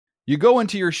You go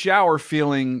into your shower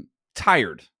feeling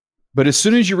tired, but as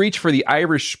soon as you reach for the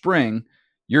Irish Spring,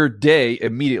 your day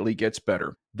immediately gets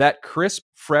better. That crisp,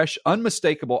 fresh,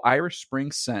 unmistakable Irish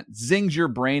Spring scent zings your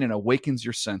brain and awakens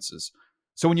your senses.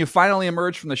 So when you finally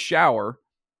emerge from the shower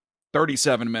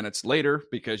 37 minutes later,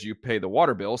 because you pay the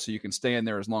water bill so you can stay in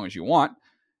there as long as you want,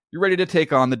 you're ready to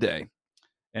take on the day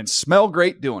and smell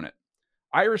great doing it.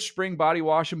 Irish Spring Body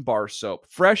Wash and Bar Soap.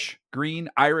 Fresh, green,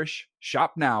 Irish.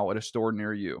 Shop now at a store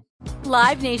near you.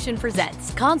 Live Nation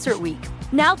presents Concert Week.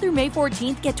 Now through May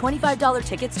 14th, get $25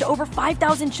 tickets to over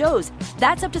 5,000 shows.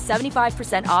 That's up to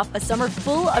 75% off a summer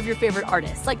full of your favorite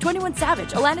artists like 21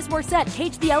 Savage, Alanis Morissette,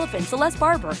 Cage the Elephant, Celeste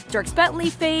Barber, Dierks Bentley,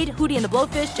 Fade, Hootie and the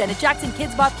Blowfish, Janet Jackson,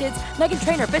 Kids Bop Kids, Meghan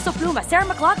Trainor, Bissell Pluma, Sarah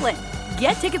McLachlan.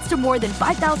 Get tickets to more than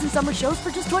 5,000 summer shows for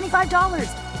just $25.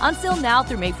 Until now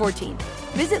through May 14th.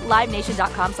 Visit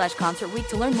LiveNation.com/Concert Week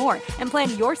to learn more and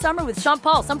plan your summer with Sean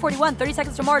Paul, Sum 41, 30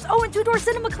 Seconds to Mars, and Two Door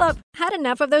Cinema Club. Had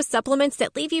enough of those supplements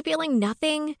that leave you feeling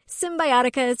nothing?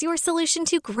 Symbiotica is your solution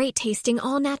to great-tasting,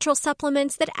 all-natural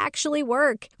supplements that actually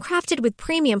work. Crafted with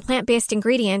premium plant-based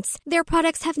ingredients, their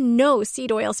products have no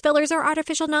seed oils, fillers, or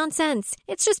artificial nonsense.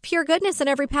 It's just pure goodness in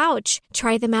every pouch.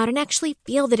 Try them out and actually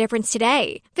feel the difference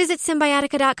today. Visit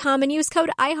Symbiotica.com and use code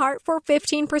IHEART for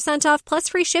 15% off plus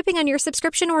free shipping on your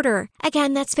subscription order. Again,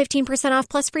 that's 15% off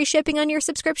plus free shipping on your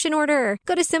subscription order.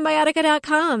 Go to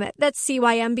Symbiotica.com. That's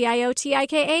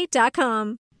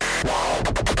CYMBIOTIKA.com.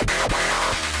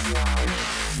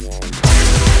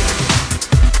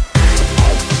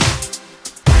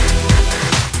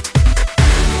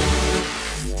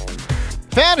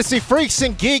 Fantasy freaks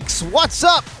and geeks, what's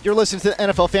up? You're listening to the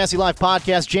NFL Fantasy Live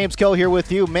podcast. James Coe here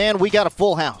with you. Man, we got a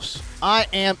full house. I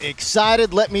am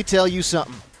excited. Let me tell you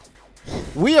something.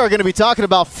 We are going to be talking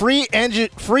about free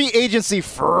agency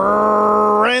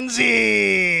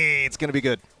frenzy. It's going to be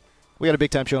good. We got a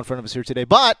big-time show in front of us here today.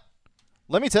 But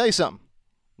let me tell you something.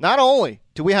 Not only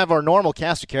do we have our normal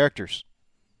cast of characters,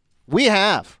 we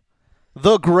have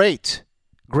the great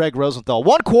Greg Rosenthal.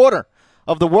 1/4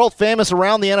 of the world-famous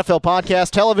Around the NFL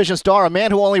podcast, television star, a man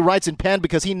who only writes in pen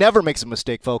because he never makes a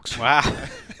mistake, folks. Wow.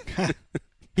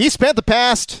 He spent the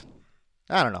past,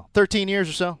 13 years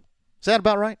or so. Is that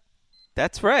about right?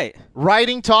 That's right.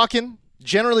 Writing, talking,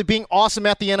 generally being awesome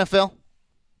at the NFL.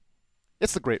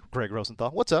 It's the great Greg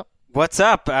Rosenthal. What's up? What's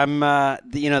up? I'm,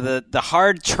 the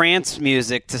hard trance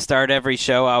music to start every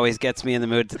show always gets me in the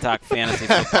mood to talk fantasy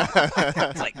football.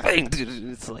 It's like, bang,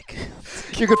 it's like.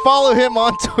 You could follow him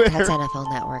on Twitter. That's NFL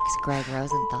Network's Greg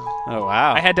Rosenthal. Oh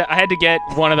wow! I had to get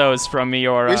one of those from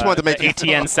your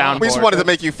ATN soundboard. We just wanted to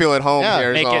make you feel at home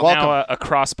here. Make it now a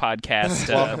cross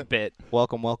podcast bit.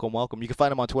 Welcome. You can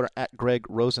find him on Twitter at Greg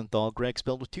Rosenthal. Greg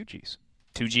spelled with 2 G's.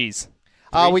 2 G's.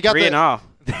 We got three and all.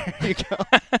 There you go.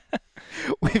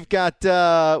 We've got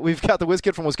the whiz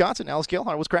kid from Wisconsin, Alice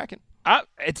Gilhart. What's cracking?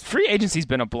 It's free agency's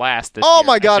been a blast this year. Oh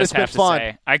my God, it's been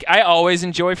fun. fun. I always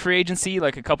enjoy free agency.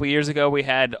 Like a couple years ago, we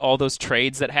had all those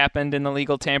trades that happened in the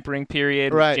legal tampering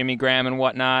period with Jimmy Graham and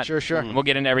whatnot. Sure. We'll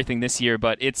get into everything this year,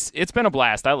 but it's been a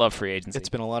blast. I love free agency. It's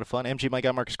been a lot of fun. MG, my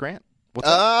guy Marcus Grant.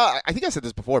 I think I said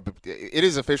this before, but it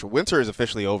is official. Winter is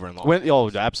officially over in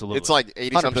Los absolutely. It's like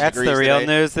 80-something degrees That's the real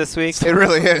today. news this week? It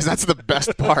really is. That's the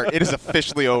best part. It is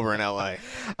officially over in L.A.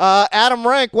 Adam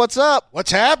Rank, what's up?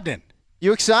 What's happening?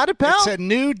 You excited, pal? It's a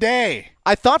new day.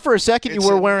 I thought for a second you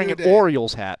were wearing an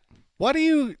Orioles hat. What are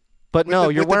you? But no,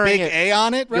 you're wearing the big A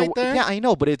on it right there? Yeah, I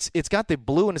know, but it's got the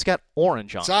blue and it's got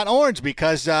orange on it. It's not orange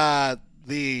because the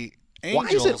Angels. Why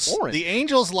is it orange? The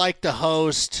Angels like to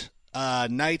host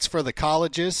nights for the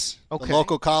colleges, the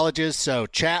local colleges. So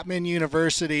Chapman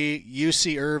University,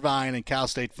 UC Irvine, and Cal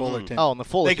State Fullerton. Oh, and the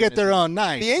Fullerton. They get their own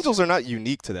nights. The Angels are not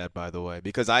unique to that, by the way,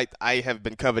 because I have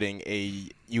been coveting a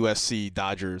USC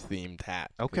Dodger-themed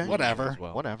hat. Okay. Whatever.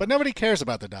 Well. Whatever. But nobody cares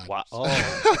about the Dodgers. Wow.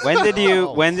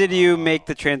 Oh. When did you make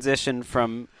the transition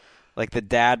from like the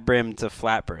dad brim to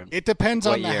flat brim? It depends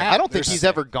on the hat. I don't think he's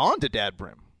ever gone to dad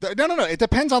brim. No. It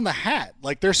depends on the hat.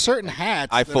 Like, there's certain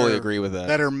hats I fully agree with that.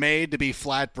 That are made to be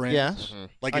flat brim. Yes. Mm-hmm.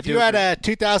 Like, if you had a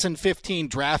 2015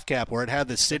 draft cap where it had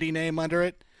the city name under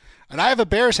it, and I have a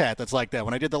Bears hat that's like that.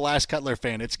 When I did the Last Cutler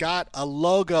fan, it's got a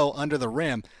logo under the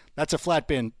rim. That's a flat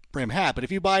brim hat. But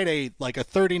if you buy a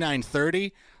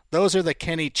 3930, those are the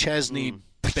Kenny Chesney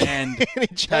bend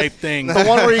type thing. The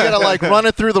one where you gotta run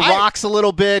it through the rocks a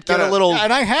little bit, get a little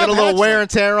wear and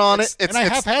tear on it. And I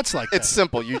have hats like that. It's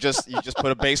simple. You just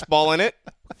put a baseball in it,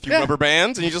 a few rubber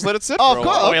bands, and you just let it sit for a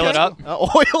while. Oil it up.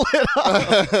 Oil it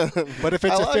up. But if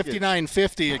it's a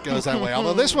 5950, it goes that way.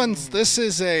 Although this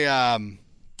is an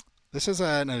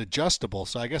adjustable,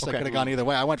 so I guess I could have gone either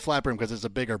way. I went flat brim because it's a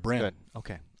bigger brim. Good.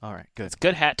 Okay. All right, good. It's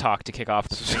good hat talk to kick off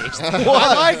the page.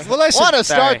 What a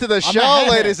start to the show,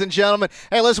 ladies and gentlemen.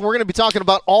 Hey, listen, we're going to be talking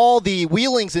about all the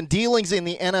wheelings and dealings in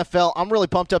the NFL. I'm really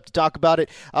pumped up to talk about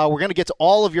it. We're going to get to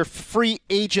all of your free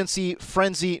agency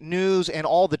frenzy news and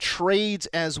all the trades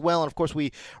as well. And, of course,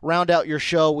 we round out your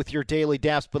show with your daily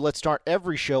daps. But let's start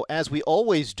every show, as we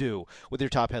always do, with your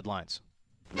top headlines.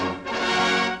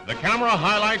 The camera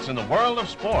highlights in the world of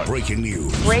sports. Breaking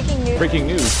news. Breaking news. Breaking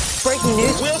news. Breaking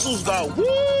news. Whistles go woo!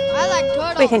 I like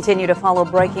turtles. We continue to follow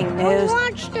breaking news.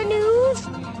 Watch the news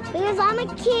because I'm a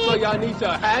kid. So y'all need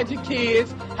to hide your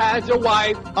kids, hide your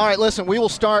wife. All right, listen, we will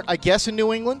start, I guess, in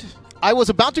New England. I was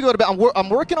about to go to bed. I'm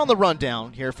working on the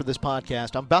rundown here for this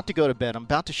podcast. I'm about to go to bed. I'm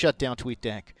about to shut down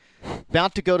TweetDeck.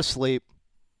 About to go to sleep.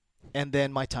 And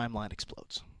then my timeline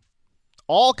explodes.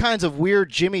 All kinds of weird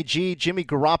Jimmy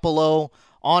Garoppolo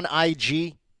on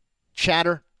IG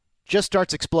chatter just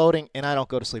starts exploding, and I don't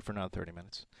go to sleep for another 30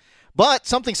 minutes. But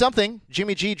something,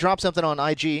 Jimmy G dropped something on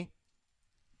IG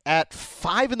at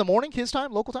 5 in the morning, his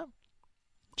time, local time.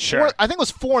 Sure. I think it was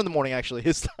 4 in the morning, actually,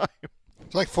 his time.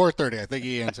 It's like 4:30. I think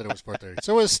Ian said it was 4:30.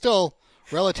 So it was still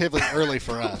relatively early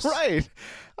for us. Right.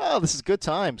 Oh, this is good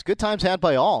times. Good times had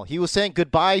by all. He was saying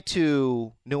goodbye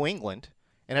to New England,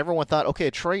 and everyone thought, okay,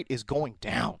 a trade is going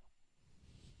down.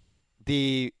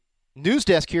 The news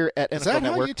desk here at NFL Is that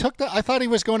Network. how you took that? I thought he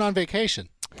was going on vacation.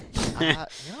 I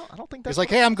don't think that's. He's like,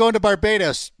 hey, I'm going to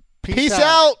Barbados. Peace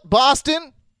out,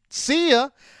 Boston. See ya.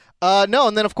 No,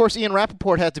 and then, of course, Ian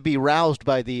Rappaport had to be roused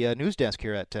by the news desk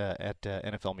here at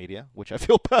NFL Media, which I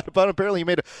feel bad about. Apparently, he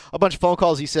made a bunch of phone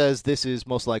calls. He says this is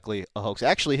most likely a hoax.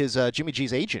 Actually, his Jimmy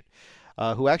G's agent,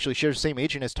 who actually shares the same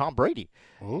agent as Tom Brady,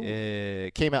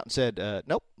 came out and said,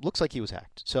 nope, looks like he was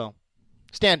hacked. So,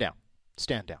 stand down.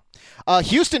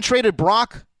 Houston traded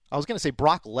Brock. I was going to say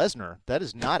Brock Lesnar. That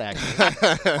is not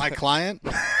actually my client.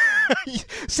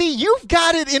 See, you've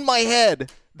got it in my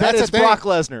head. That's Brock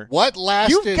Lesnar. What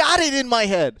lasted? You've got it in my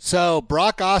head. So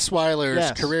Brock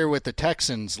Osweiler's career with the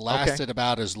Texans lasted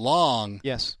about as long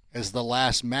as the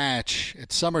last match at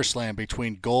SummerSlam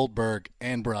between Goldberg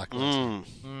and Brock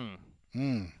Lesnar.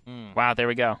 Wow, there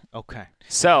we go. Okay.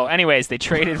 So, anyways, they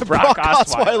traded Brock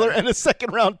Osweiler and a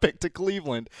second-round pick to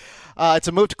Cleveland. It's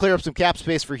a move to clear up some cap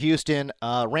space for Houston.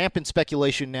 Rampant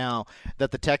speculation now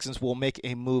that the Texans will make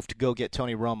a move to go get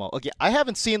Tony Romo. Again, I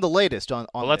haven't seen the latest on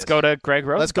well, let's go to Greg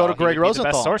Rosenthal. Let's go to Greg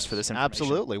Rosenthal. The best source for this information.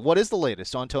 Absolutely. What is the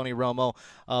latest on Tony Romo?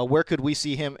 Where could we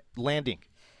see him landing?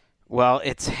 Well,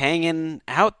 it's hanging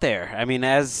out there. I mean,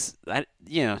 as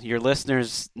your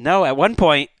listeners know, at one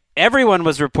point, everyone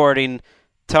was reporting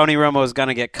Tony Romo was going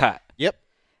to get cut. Yep.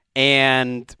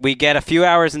 And we get a few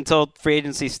hours until free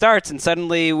agency starts, and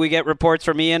suddenly we get reports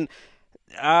from Ian,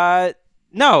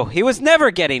 no, he was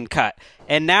never getting cut.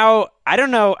 And now, I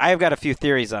don't know, I've got a few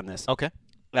theories on this. Okay.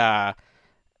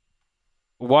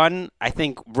 One, I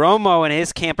think Romo and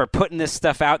his camp are putting this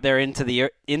stuff out there into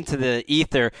the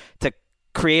ether to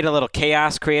create a little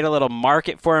chaos, create a little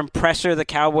market for him, pressure the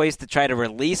Cowboys to try to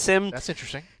release him. That's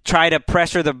interesting. Try to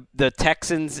pressure the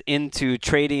Texans into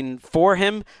trading for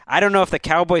him. I don't know if the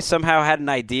Cowboys somehow had an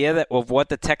idea of what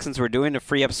the Texans were doing to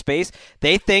free up space.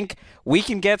 They think we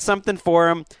can get something for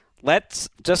him. Let's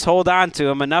just hold on to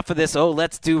him. Enough of this,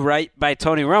 let's do right by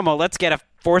Tony Romo. Let's get a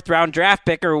 4th-round draft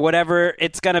pick or whatever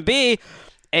it's going to be.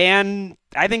 And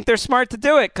I think they're smart to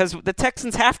do it because the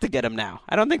Texans have to get him now.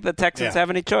 I don't think the Texans have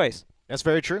any choice. That's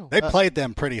very true. They played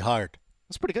them pretty hard.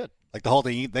 That's pretty good. Like the whole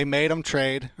thing, they made them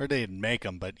trade, or they didn't make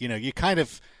them, but you kind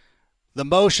of the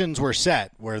motions were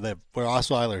set where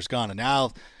Osweiler's gone, and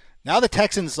now the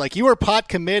Texans, like, you were pot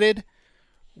committed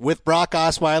with Brock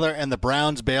Osweiler, and the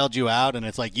Browns bailed you out, and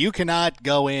it's like you cannot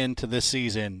go into this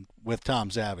season with Tom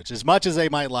Savage. As much as they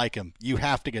might like him, you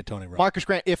have to get Tony Romo. Marcus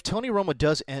Grant, if Tony Romo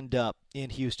does end up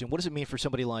in Houston, what does it mean for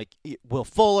somebody like Will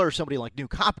Fuller, somebody like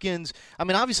Nuke Hopkins? I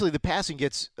mean, obviously the passing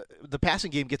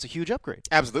game gets a huge upgrade.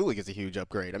 Absolutely gets a huge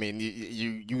upgrade. I mean,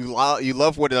 you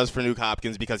love what it does for Nuke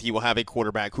Hopkins because he will have a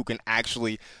quarterback who can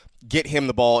actually get him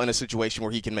the ball in a situation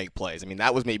where he can make plays. I mean,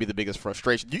 that was maybe the biggest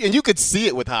frustration. And you could see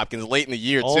it with Hopkins late in the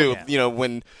year, too. Yeah.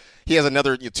 When he has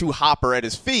another two-hopper at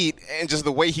his feet, and just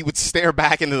the way he would stare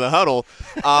back into the huddle.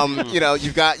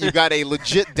 You've got a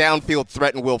legit downfield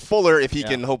threat in Will Fuller if he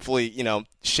can hopefully,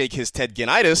 shake his Ted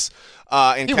Ginn-itis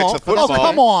and catch the football. Oh,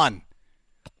 come on.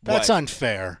 That's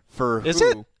unfair. Is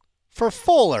it? For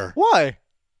Fuller. Why?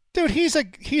 Dude, he's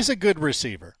a good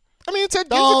receiver. I mean, Ted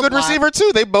Ginn's a good receiver,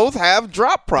 too. They both have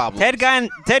drop problems.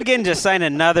 Ted Ginn just signed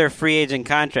another free agent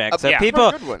contract. So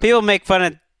people make fun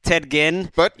of Ted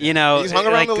Ginn. But he's hung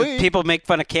around the league. People make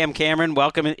fun of Cam Cameron.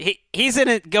 Welcome. He's in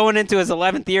it going into his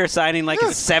 11th year, signing his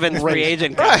 7th free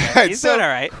agent contract. Right. He's doing all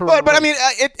right. But I mean,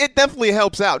 it definitely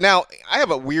helps out. Now, I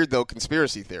have a weird, though,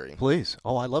 conspiracy theory. Please.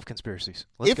 Oh, I love conspiracies.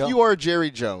 Let's go. If you are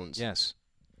Jerry Jones, yes,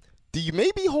 do you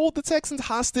maybe hold the Texans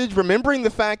hostage, remembering the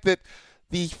fact that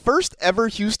the first ever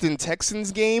Houston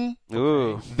Texans game,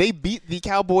 they beat the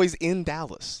Cowboys in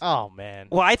Dallas? Oh, man.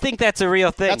 Well, I think that's a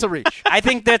real thing. That's a reach. I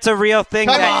think that's a real thing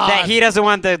that he doesn't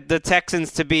want the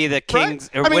Texans to be the Kings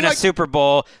or win a Super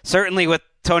Bowl, certainly with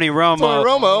Tony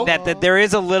Romo. That there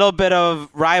is a little bit of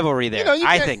rivalry there,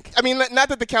 I think. I mean, not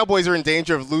that the Cowboys are in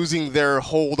danger of losing their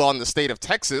hold on the state of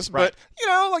Texas, but, you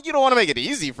don't want to make it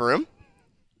easy for him.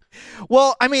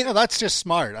 Well, I mean, that's just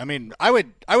smart. I mean, I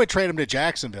would trade him to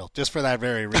Jacksonville just for that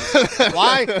very reason.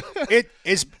 Why? It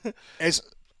is as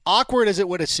awkward as it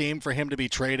would have seemed for him to be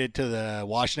traded to the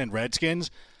Washington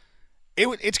Redskins.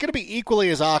 It's going to be equally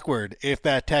as awkward if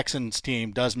that Texans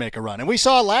team does make a run. And we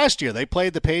saw last year they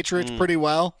played the Patriots pretty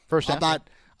well. First I'm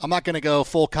not going to go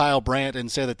full Kyle Brandt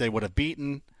and say that they would have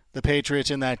beaten the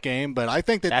Patriots in that game, but I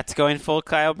think that's going full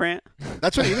Kyle Brandt.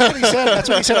 That's what he said. That's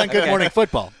what he said on Good Morning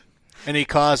Football. And he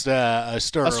caused a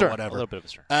stir or whatever. A little bit of a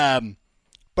stir.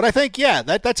 But I think,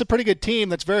 that's a pretty good team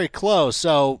that's very close.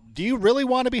 So do you really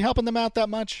want to be helping them out that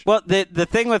much? Well, the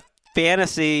thing with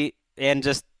fantasy and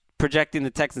just projecting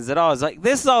the Texans at all is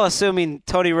this is all assuming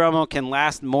Tony Romo can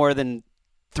last more than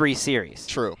 3 series.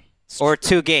 True. Or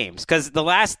 2 games. Because the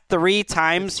last 3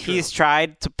 times he's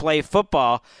tried to play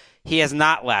football, he has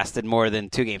not lasted more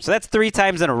than 2 games. So that's 3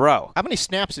 times in a row. How many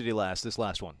snaps did he last this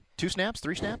last one? 2 snaps?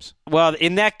 3 snaps? Well,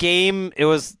 in that game, it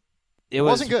wasn't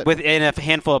good. Within a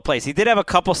handful of plays. He did have a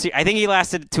couple. I think he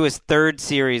lasted to his 3rd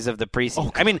series of the preseason.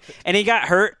 Oh, I mean, and he got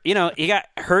hurt. He got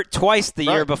hurt twice the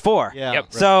year before. Yeah. Yep.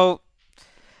 So,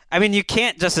 I mean, you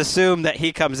can't just assume that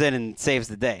he comes in and saves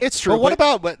the day. It's true. But what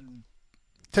about?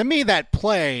 To me, that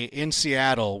play in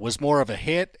Seattle was more of a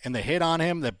hit, and the hit on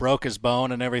him that broke his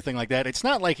bone and everything like that. It's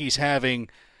not like he's having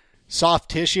soft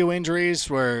tissue injuries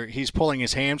where he's pulling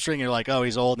his hamstring. You're like, oh,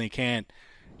 he's old and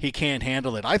he can't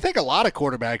handle it. I think a lot of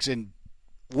quarterbacks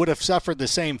would have suffered the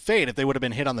same fate if they would have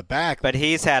been hit on the back. But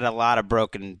he's had a lot of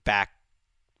broken back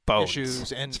bones.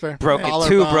 Issues and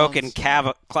broken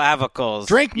clavicles.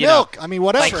 Drink milk. I mean,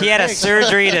 whatever. Like he had a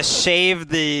surgery to shave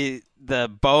the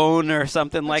bone or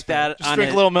something like that. Just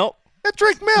drink a little milk. Yeah,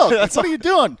 drink milk. What are you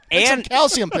doing? Take some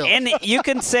calcium pills. And you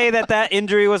can say that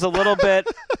injury was a little bit.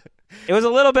 It was a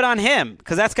little bit on him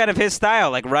because that's kind of his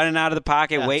style, like running out of the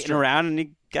pocket, waiting around, and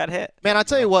he got hit. Man, I'll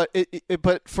tell you what,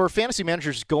 but for fantasy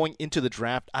managers going into the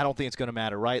draft, I don't think it's going to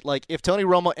matter, right? Like, if Tony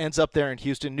Romo ends up there in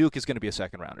Houston, Nuke is going to be a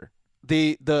second-rounder.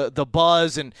 The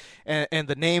buzz and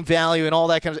the name value and all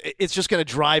that kind of – it's just going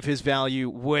to drive his value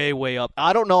way, way up.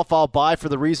 I don't know if I'll buy for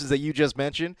the reasons that you just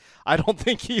mentioned. I don't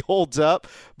think he holds up,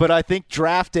 but I think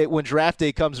when draft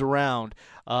day comes around –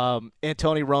 and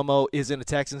Tony Romo is in a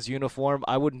Texans uniform,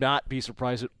 I would not be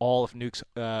surprised at all if Nuke's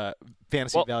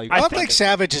fantasy value. I don't think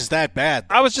Savage is that bad.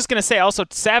 I was just going to say, also,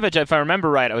 Savage, if I remember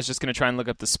right, I was just going to try and look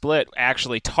up the split,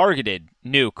 actually targeted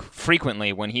Nuke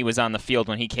frequently when he was on the field,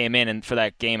 when he came in and for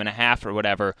that game and a half or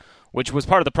whatever, which was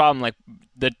part of the problem. Like,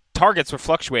 the targets were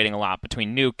fluctuating a lot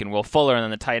between Nuke and Will Fuller and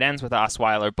then the tight ends with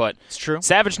Osweiler, but it's true.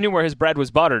 Savage knew where his bread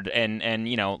was buttered and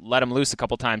let him loose a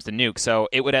couple times to Nuke, so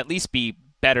it would at least be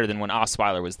better than when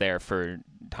Osweiler was there for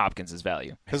Hopkins'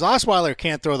 value. Because Osweiler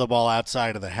can't throw the ball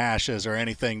outside of the hashes or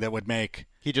anything that would make...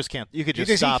 He just can't. You could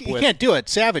just stop with... He can't do it.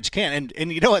 Savage can't.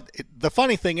 And you know what? The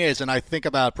funny thing is, and I think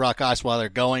about Brock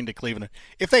Osweiler going to Cleveland,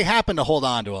 if they happen to hold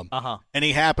on to him and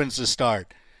he happens to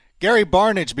start, Gary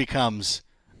Barnidge becomes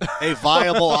a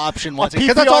viable option once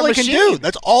because that's all he can do.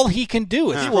 That's all he can do.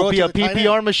 He will be a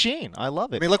PPR machine. I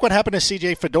love it. I mean, look what happened to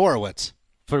C.J. Fedorowicz.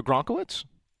 For Gronkowitz?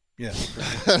 Yes.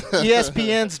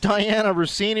 ESPN's Diana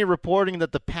Rossini reporting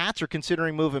that the Pats are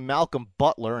considering moving Malcolm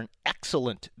Butler, an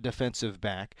excellent defensive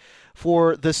back,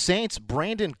 for the Saints'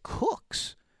 Brandon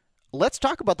Cooks. Let's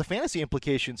talk about the fantasy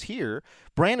implications here.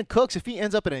 Brandon Cooks, if he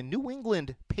ends up in a New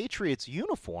England Patriots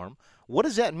uniform, what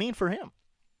does that mean for him?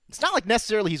 It's not like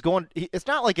necessarily it's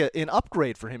not like an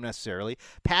upgrade for him necessarily.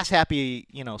 Pass-happy,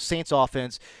 Saints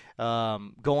offense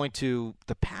going to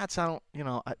the Pats. I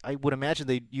would imagine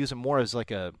they'd use him more as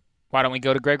like a... Why don't we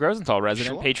go to Greg Rosenthal,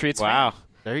 resident Patriots fan? Wow.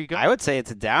 There you go. I would say it's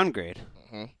a downgrade.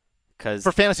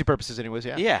 For fantasy purposes anyways,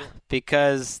 yeah. Yeah,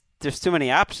 because there's too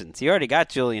many options. You already got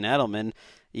Julian Edelman.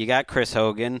 You got Chris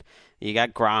Hogan. You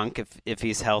got Gronk if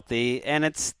he's healthy. And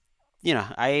it's,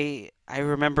 I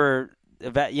remember...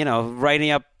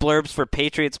 writing up blurbs for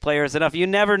Patriots players enough. You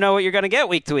never know what you're going to get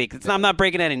week to week. I'm not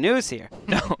breaking any news here.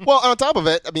 No, Well, on top of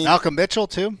it, I mean, Malcolm Mitchell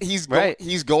too. He's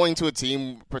going to a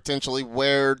team potentially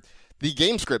where the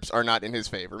game scripts are not in his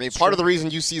favor. I mean, part of the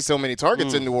reason you see so many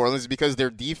targets in New Orleans is because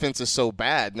their defense is so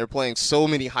bad and they're playing so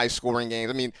many high-scoring games.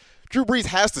 I mean, Drew Brees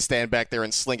has to stand back there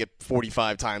and sling it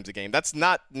 45 times a game. That's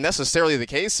not necessarily the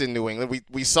case in New England.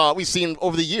 We've seen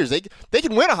over the years they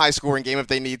can win a high-scoring game if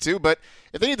they need to, but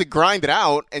if they need to grind it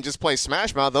out and just play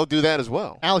smash mouth, they'll do that as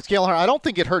well. Alex Gallagher, I don't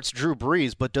think it hurts Drew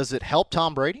Brees, but does it help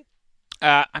Tom Brady?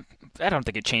 I don't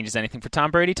think it changes anything for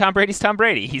Tom Brady. Tom Brady's Tom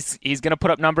Brady. He's going to put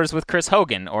up numbers with Chris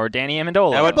Hogan or Danny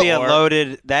Amendola. That would be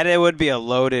it would be a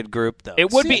loaded group, though.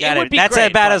 It would be. That's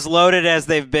great, about as loaded as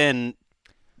they've been.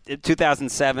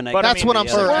 2007. But that's what I'm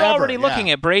saying. We're already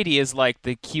looking at Brady as like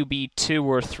the QB 2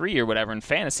 or 3 or whatever in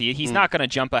fantasy. He's not going to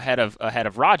jump ahead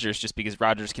of Rodgers just because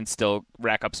Rodgers can still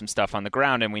rack up some stuff on the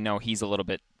ground, and we know he's a little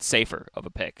bit safer of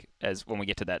a pick as when we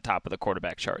get to that top of the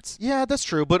quarterback charts. Yeah, that's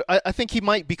true. But I think he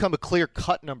might become a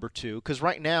clear-cut number 2 because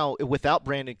right now, without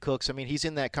Brandon Cooks, I mean, he's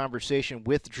in that conversation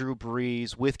with Drew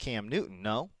Brees, with Cam Newton.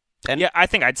 No. Yeah, I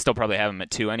think I'd still probably have him at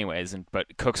 2 anyways,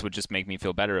 but Cooks would just make me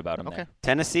feel better about him. Okay. There.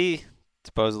 Tennessee.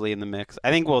 Supposedly in the mix.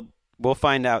 I think we'll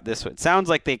find out this way. It sounds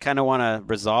like they kind of want to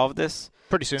resolve this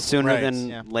pretty soon, sooner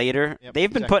than later. Yep,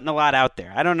 They've been putting a lot out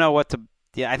there. I don't know what to.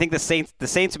 Yeah, I think the Saints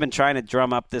have been trying to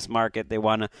drum up this market. They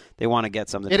want to get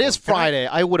something. It is Friday.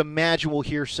 I would imagine we'll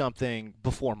hear something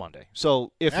before Monday.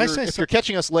 So if you're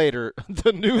catching us later,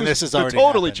 the news is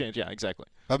totally changed. Yeah, exactly.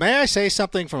 But may I say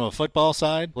something from a football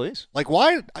side, please? Like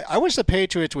why? I wish the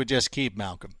Patriots would just keep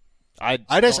Malcolm.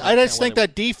 I just think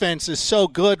that defense is so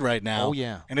good right now. Oh,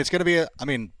 yeah. And it's going to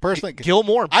be, personally.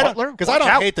 Gilmore, Butler. Because I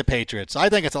don't hate the Patriots. I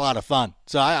think it's a lot of fun.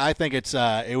 So I think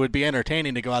it would be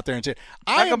entertaining to go out there and say.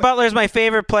 Malcolm Butler is my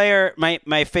favorite player,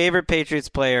 my favorite Patriots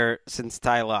player since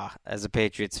Ty Law as a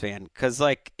Patriots fan. Because,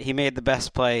 he made the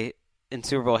best play in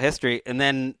Super Bowl history, and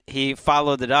then he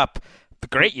followed it up. The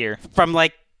great year. From,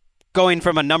 going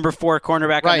from a number 4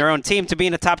 cornerback on their own team to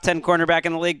being a top 10 cornerback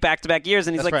in the league back-to-back years,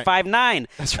 and he's 5'9".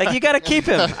 That's right. You got to keep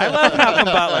him. I love Malcolm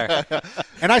Butler.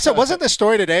 And I said, wasn't the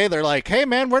story today? They're like, hey,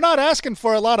 man, we're not asking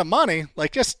for a lot of money.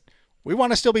 We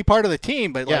want to still be part of the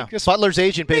team, but just Butler's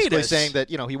agent basically saying that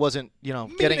he wasn't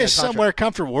getting us somewhere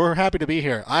comfortable. We're happy to be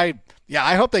here. I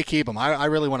hope they keep him. I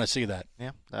really want to see that.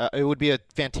 Yeah, it would be a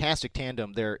fantastic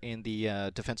tandem there in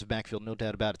the defensive backfield, no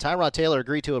doubt about it. Tyrod Taylor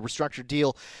agreed to a restructured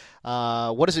deal.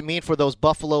 What does it mean for those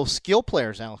Buffalo skill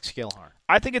players, Alex Gilhar?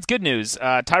 I think it's good news.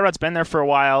 Tyrod's been there for a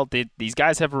while. These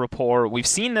guys have a rapport. We've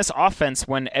seen this offense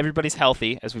when everybody's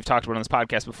healthy, as we've talked about on this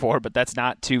podcast before, but that's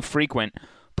not too frequent.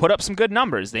 Put up some good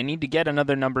numbers. They need to get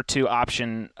another number 2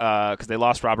 option because they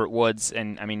lost Robert Woods,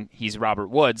 and he's Robert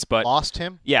Woods, but lost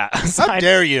him. Yeah, how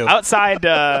dare you? Outside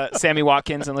Sammy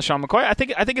Watkins and LaShawn McCoy, I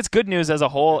think it's good news as a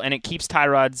whole, and it keeps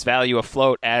Tyrod's value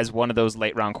afloat as one of those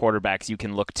late round quarterbacks you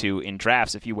can look to in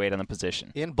drafts if you wait on the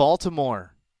position. In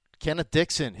Baltimore, Kenneth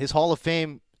Dixon, his Hall of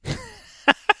Fame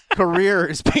career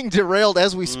is being derailed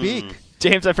as we speak.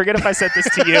 James, I forget if I said this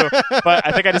to you, but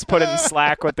I think I just put it in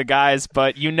Slack with the guys.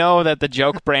 But you know that the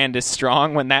joke brand is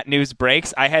strong when that news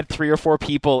breaks. I had 3 or 4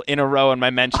 people in a row in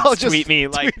my mentions tweet me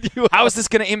how is this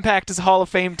going to impact his Hall of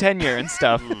Fame tenure and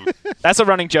stuff? That's a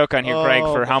running joke on here, Greg,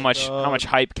 for how much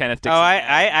hype Kenneth Dixon.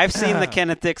 I've seen the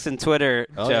Kenneth Dixon Twitter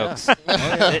jokes.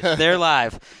 Yeah. They're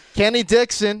live. Kenny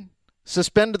Dixon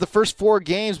suspended the first 4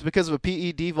 games because of a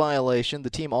PED violation. The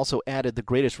team also added the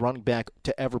greatest running back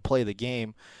to ever play the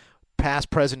game.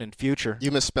 Past, present, and future. You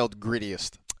misspelled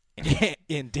grittiest.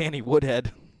 In Danny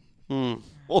Woodhead.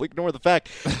 We'll ignore the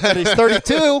fact that he's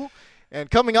 32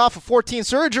 and coming off of 14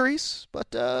 surgeries.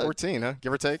 But 14, huh?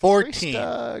 Give or take?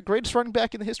 14. Greatest running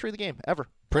back in the history of the game, ever.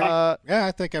 Yeah,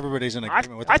 I think everybody's in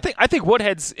agreement with that. I think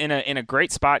Woodhead's in a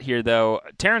great spot here, though.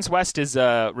 Terrence West is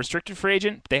a restricted free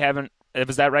agent. They haven't.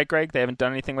 Was that right, Greg? They haven't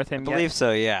done anything with him yet? I believe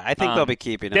so, yeah. I think they'll be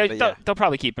keeping him. They'll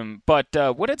probably keep him. But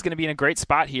Woodhead's going to be in a great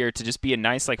spot here to just be a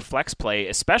nice flex play,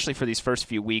 especially for these first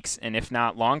few weeks, and if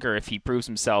not longer, if he proves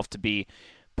himself to be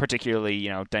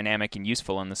particularly dynamic and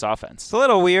useful in this offense. It's a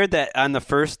little weird that on the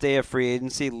first day of free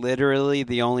agency, literally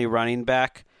the only running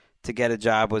back to get a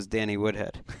job was Danny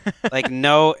Woodhead.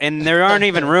 And there aren't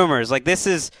even rumors. This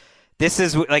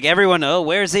is everyone,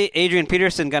 where's Adrian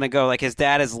Peterson going to go? His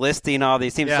dad is listing all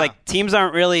these teams. Yeah. Teams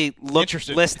aren't really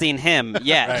listing him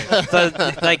yet. Right. So,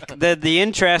 the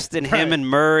interest in him and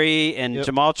Murray and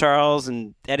Jamal Charles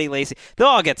and Eddie Lacy, they'll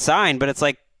all get signed, but it's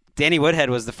Danny Woodhead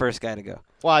was the first guy to go.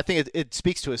 Well, I think it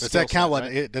speaks to his. Does that count?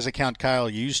 Right? Does it count Kyle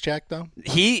Juszczyk though?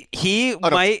 He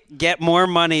might get more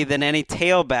money than any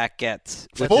tailback gets.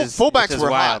 Fullbacks were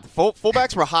hot.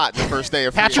 Fullbacks were hot the first day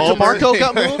of Patrick DeMarco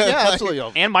got moved. Yeah,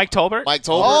 absolutely. And Mike Tolbert. Mike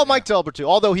Tolbert too.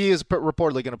 Although he is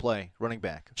reportedly going to play running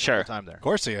back. Sure. Time there. Of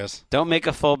course he is. Don't make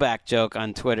a fullback joke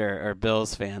on Twitter, or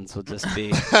Bills fans will just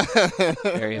be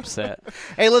very upset.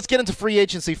 Hey, let's get into free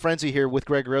agency frenzy here with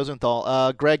Greg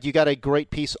Rosenthal. Greg, you got a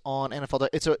great piece on NFL.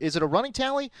 Is it a running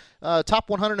tally? Top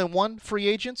 101 free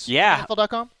agents? Yeah.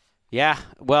 NFL.com? Yeah.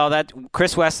 Well, that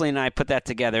Chris Wesley and I put that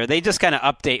together. They just kind of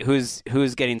update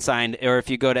who's getting signed, or if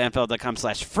you go to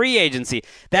NFL.com/free agency,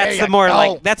 that's the more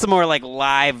like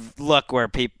live look where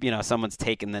someone's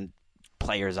taking the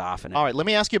players off. All right, let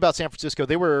me ask you about San Francisco.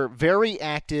 They were very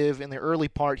active in the early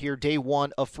part here, day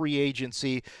one of free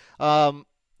agency.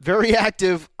 Very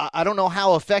active. I don't know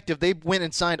how effective. They went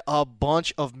and signed a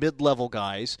bunch of mid-level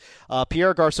guys.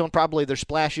 Pierre Garçon, probably their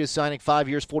splashes, signing 5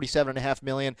 years, $47.5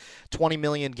 million, $20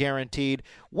 million guaranteed.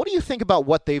 What do you think about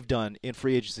what they've done in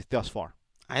free agency thus far?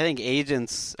 I think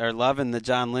agents are loving the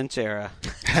John Lynch era.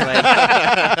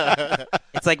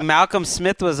 It's like Malcolm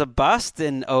Smith was a bust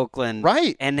in Oakland.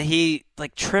 Right. And he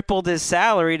tripled his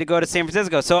salary to go to San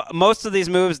Francisco. So most of these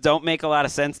moves don't make a lot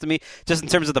of sense to me, just in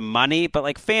terms of the money.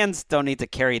 But fans don't need to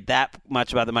carry that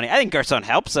much about the money. I think Garçon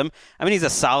helps him. I mean, he's a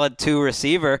solid 2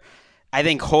 receiver. I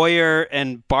think Hoyer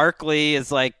and Barkley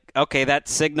is okay, that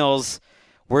signals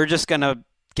we're just going to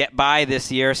get by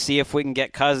this year, see if we can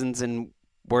get Cousins and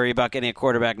worry about getting a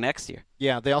quarterback next year.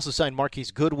 Yeah, they also signed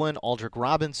Marquise Goodwin, Aldrick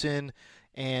Robinson,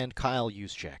 and Kyle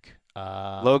Juszczyk.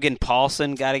 Logan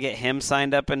Paulson, got to get him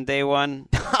signed up in day one.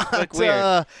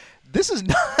 Weird. This is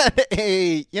not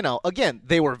again,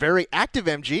 they were very active,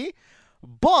 MG,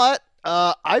 but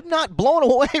I'm not blown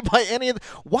away by any of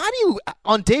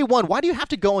on day one, why do you have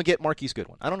to go and get Marquise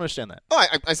Goodwin? I don't understand that. Oh,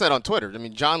 I said on Twitter, I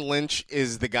mean, John Lynch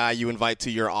is the guy you invite to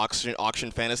your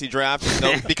auction fantasy draft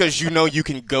because you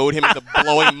can goad him into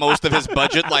blowing most of his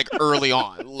budget early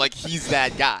on. He's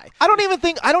that guy. I don't even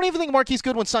think Marquise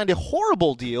Goodwin signed a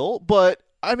horrible deal, but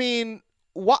I mean,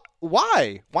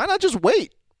 why? Why not just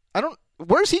wait?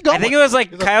 Where's he going? I think it was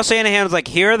Kyle Shanahan was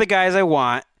here are the guys I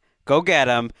want. Go get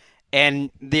them.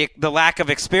 And the lack of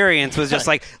experience was just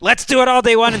let's do it all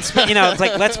day one, and it's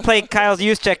let's play Kyle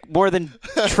Juszczyk more than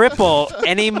triple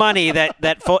any money that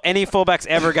any fullbacks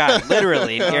ever got,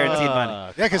 literally guaranteed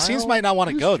money. Yeah, because teams might not want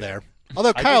to go there.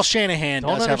 Although Kyle Shanahan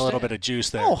does have a little bit of juice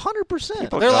there. Oh,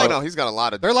 100%. They're he's got a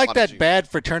lot of. They're like that bad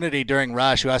fraternity during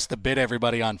Rush who has to bid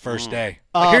everybody on first day.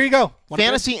 Here you go.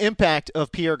 Fantasy impact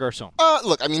of Pierre Garçon.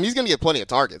 Look, I mean, he's going to get plenty of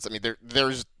targets. I mean,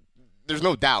 there's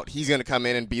no doubt he's going to come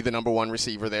in and be the number one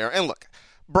receiver there. And look,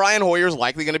 Brian Hoyer is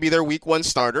likely going to be their week one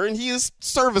starter, and he is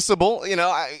serviceable.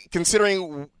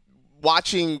 Considering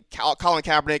watching Colin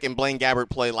Kaepernick and Blaine Gabbert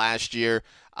play last year,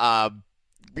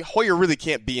 Hoyer really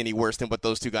can't be any worse than what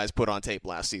those two guys put on tape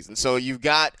last season. So you've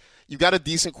got a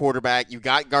decent quarterback. You've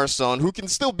got Garçon, who can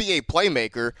still be a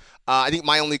playmaker. I think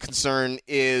my only concern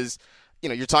is,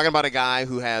 you're talking about a guy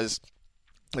who has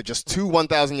just 2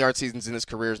 1,000-yard seasons in his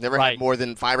career. Has never had more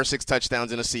than 5 or 6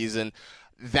 touchdowns in a season.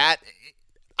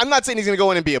 I'm not saying he's going to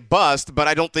go in and be a bust, but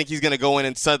I don't think he's going to go in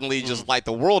and suddenly just light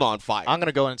the world on fire. I'm going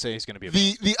to go in and say he's going to be a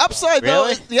bust. The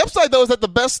upside though is that the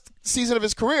best season of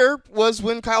his career was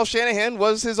when Kyle Shanahan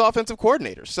was his offensive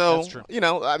coordinator. So that's true.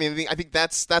 I think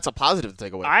that's a positive to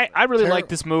take away. I really like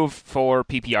this move for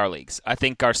PPR leagues. I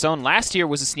think Garçon last year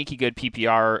was a sneaky good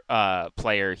PPR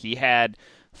player. He had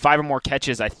 5 or more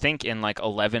catches, I think, in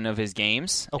 11 of his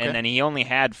games. Okay. And then he only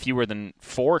had fewer than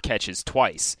 4 catches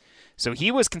twice. So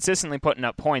he was consistently putting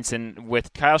up points. And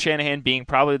with Kyle Shanahan being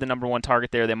probably the number one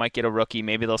target there, they might get a rookie.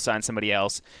 Maybe they'll sign somebody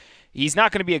else. He's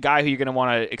not going to be a guy who you're going to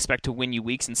want to expect to win you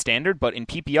weeks in standard. But in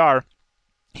PPR,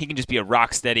 he can just be a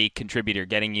rock-steady contributor,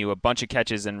 getting you a bunch of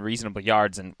catches and reasonable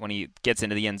yards. And when he gets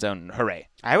into the end zone, hooray.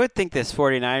 I would think this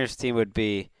 49ers team would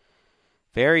be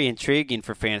very intriguing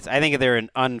for fans. I think they're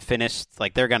an unfinished,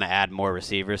 they're going to add more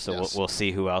receivers, so we'll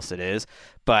see who else it is.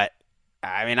 But,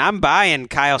 I mean, I'm buying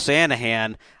Kyle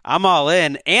Shanahan. I'm all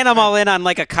in. And I'm all in on,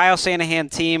 a Kyle Shanahan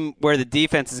team where the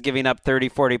defense is giving up 30,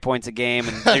 40 points a game,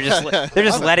 and they're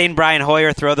just letting Brian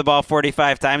Hoyer throw the ball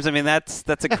 45 times. I mean, that's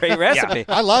a great recipe.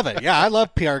 Yeah, I love it. Yeah, I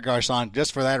love Pierre Garçon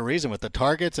just for that reason, with the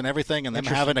targets and everything, and them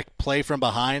having to play from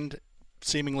behind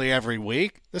seemingly every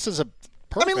week. This is a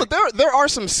perfect. I mean, look, there are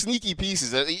some sneaky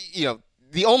pieces.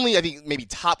 The only, I think, maybe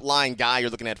top-line guy you're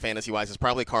looking at fantasy-wise is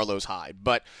probably Carlos Hyde.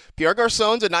 But Pierre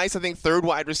Garçon's a nice, I think, third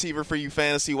wide receiver for you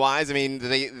fantasy-wise. I mean,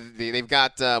 they've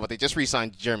got, they just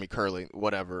re-signed Jeremy Curley,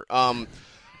 whatever.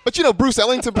 But, Bruce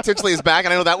Ellington potentially is back,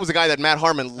 and I know that was a guy that Matt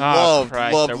Harmon loved.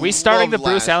 Are we starting the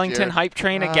Bruce Ellington hype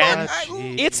train again?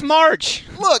 It's March.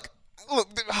 Look,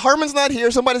 Harmon's not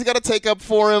here. Somebody's got to take up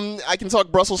for him. I can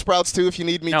talk Brussels sprouts, too, if you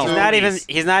need me to.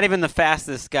 He's not even the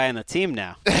fastest guy on the team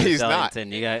now. He's Ellington.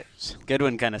 not. You got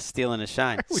Goodwin kind of stealing his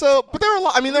shine. But there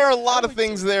are a lot of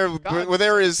things there where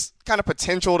there is kind of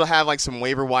potential to have like some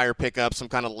waiver wire pickups, some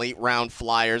kind of late round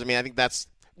flyers. I mean, I think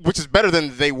which is better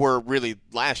than they were really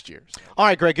last year. So. All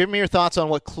right, Greg, give me your thoughts on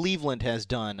what Cleveland has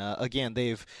done. Again,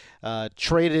 they've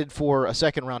traded for a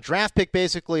second-round draft pick,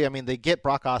 basically. I mean, they get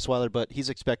Brock Osweiler, but he's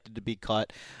expected to be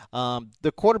cut.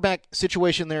 The quarterback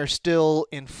situation there is still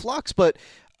in flux, but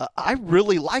I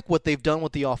really like what they've done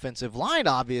with the offensive line,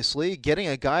 obviously. Getting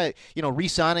a guy,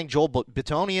 re-signing Joel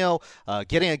Bitonio,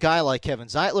 getting a guy like Kevin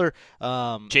Zeitler.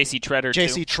 J.C.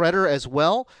 Tretter as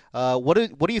well. What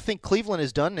do you think Cleveland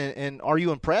has done, and are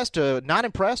you impressed? Not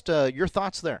impressed? Your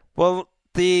thoughts there? Well,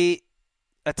 the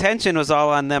attention was all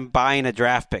on them buying a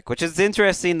draft pick, which is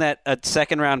interesting that a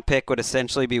second-round pick would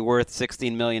essentially be worth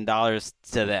 $16 million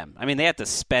to them. I mean, they had to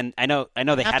spend – I know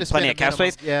they had plenty of cap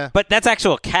space, but that's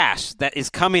actual cash that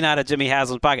is coming out of Jimmy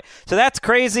Haslam's pocket. So that's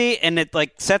crazy, and it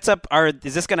sets up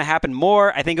is this going to happen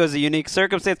more? I think it was a unique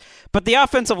circumstance. But the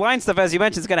offensive line stuff, as you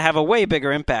mentioned, is going to have a way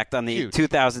bigger impact on the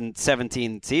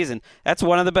 2017 season. That's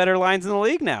one of the better lines in the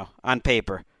league now on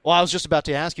paper. Well, I was just about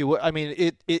to ask you. I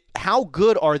mean, how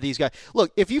good are these guys?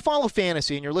 Look, if you follow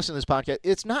fantasy and you're listening to this podcast,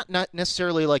 it's not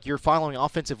necessarily like you're following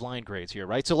offensive line grades here,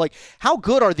 right? So, how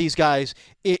good are these guys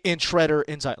in Tretter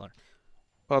and Zeitler?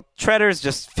 Well, Tretter's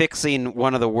just fixing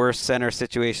one of the worst center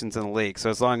situations in the league.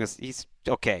 So as long as he's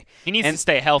okay, he needs to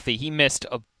stay healthy. He missed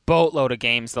a boatload of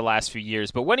games the last few years,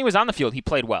 but when he was on the field, he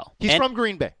played well. He's from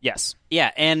Green Bay. Yes.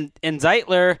 Yeah, and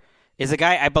Zeitler is a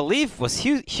guy, I believe, was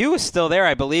Hugh was still there,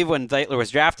 I believe, when Zeitler was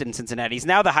drafted in Cincinnati. He's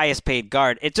now the highest paid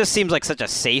guard. It just seems like such a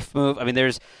safe move. I mean,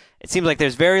 it seems like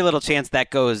there's very little chance that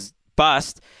goes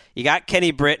bust. You got Kenny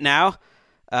Britt now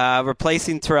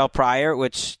replacing Terrell Pryor,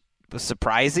 which was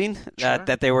surprising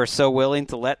that they were so willing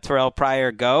to let Terrell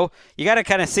Pryor go. You got to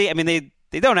kind of see, I mean,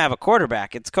 they don't have a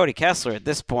quarterback. It's Cody Kessler at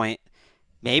this point.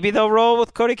 Maybe they'll roll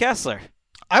with Cody Kessler.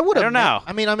 I don't know.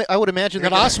 I mean, I would imagine they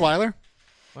got Osweiler.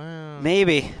 Well,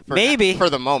 maybe for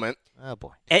the moment. Oh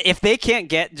boy! If they can't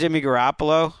get Jimmy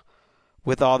Garoppolo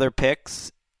with all their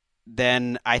picks,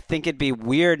 then I think it'd be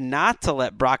weird not to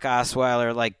let Brock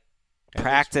Osweiler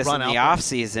practice in the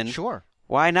offseason. Sure.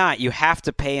 Why not? You have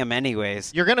to pay him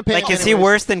anyways. You're going to pay him is he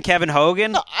worse than Kevin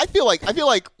Hogan? No, I feel like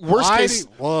worst case.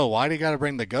 Why do you got to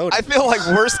bring the goat? I feel like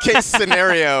worst case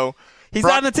scenario. He's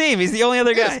on the team. He's the only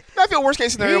other guy. I feel worst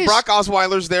case scenario. Brock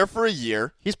Osweiler's there for a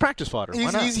year. He's practice fodder.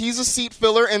 Why not? He's a seat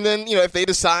filler, and then if they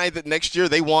decide that next year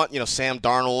they want Sam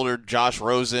Darnold or Josh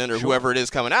Rosen or whoever it is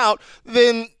coming out,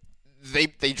 then they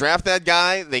draft that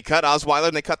guy. They cut Osweiler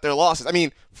and they cut their losses. I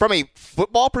mean, from a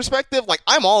football perspective,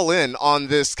 I'm all in on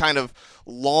this kind of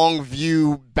long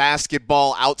view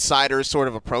basketball outsider sort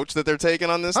of approach that they're taking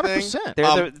on this 100%. thing.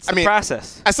 It's the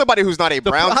process. As somebody who's not a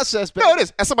Browns process, no, it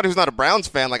is. As somebody who's not a Browns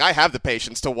fan, I have the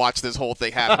patience to watch this whole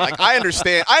thing happen. I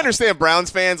understand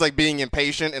Browns fans being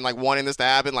impatient and wanting this to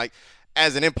happen.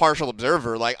 As an impartial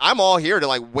observer, I'm all here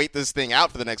to wait this thing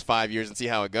out for the next 5 years and see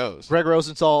how it goes. Greg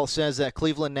Rosenthal says that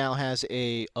Cleveland now has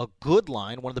a good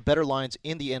line, one of the better lines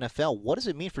in the NFL. What does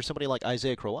it mean for somebody like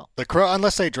Isaiah Crowell?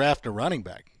 Unless they draft a running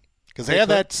back. Because they have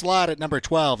that slot at number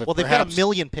 12. Well, they've got a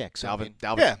million picks.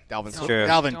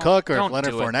 Dalvin Cook or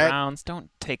Leonard Fournette. Browns, don't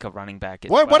take a running back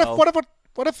at What 12.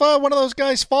 if one of those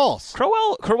guys falls?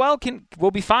 Crowell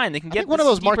will be fine. They can get one of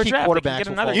those marquee draft.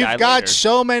 quarterbacks. You've got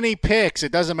so many picks.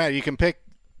 It doesn't matter. You can pick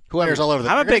players all over the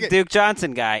I'm a big Duke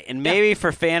Johnson guy, and maybe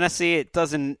for fantasy it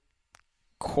doesn't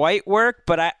quite work,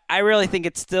 but I really think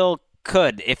it still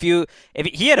could. If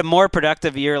he had a more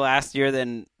productive year last year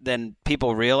than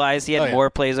people realize, he had more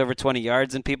plays over 20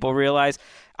 yards than people realize.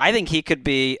 I think he could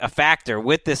be a factor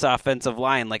with this offensive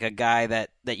line, like a guy that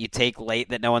you take late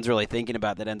that no one's really thinking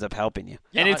about that ends up helping you.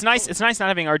 And it's nice not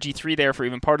having RG3 there for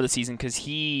even part of the season because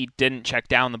he didn't check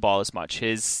down the ball as much.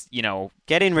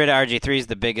 Getting rid of RG3 is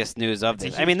the biggest news of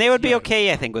this. I mean, they would be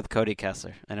okay, I think, with Cody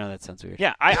Kessler. I know that sounds weird.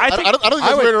 Yeah, I don't think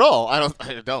that's weird at all. I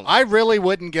don't. I really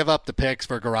wouldn't give up the picks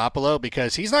for Garoppolo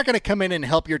because he's not going to come in and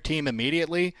help your team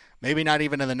immediately, maybe not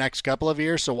even in the next couple of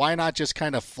years. So why not just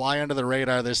kind of fly under the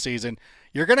radar this season?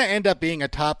 You're going to end up being a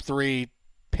top 3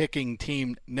 picking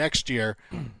team next year.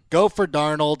 Go for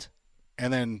Darnold,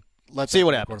 and then let's see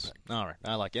what happens. All right,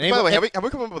 I like it. By the way, have we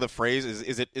come up with a phrase?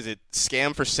 Is it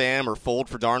scam for Sam or fold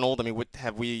for Darnold? I mean,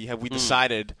 have we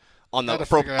decided on the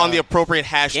appropriate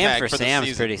hashtag Scam for the Sam's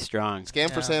season. pretty strong. Scam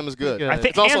for Sam is good. I think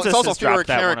it's also Kansas has fewer dropped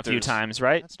that characters. one a few times,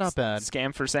 right? That's not bad.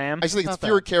 Scam for Sam. I just think it's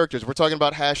fewer characters. We're talking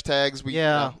about hashtags.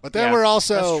 But then we're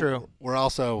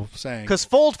also saying because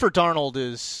fold for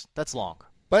Darnold that's long.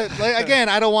 But again,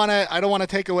 I don't want to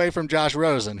take away from Josh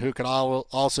Rosen, who could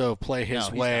also play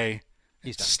his way.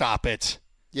 He's done. Stop it.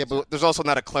 Yeah, but there's also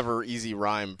not a clever, easy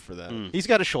rhyme for that. He's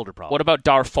got a shoulder problem. What about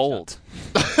Darfold?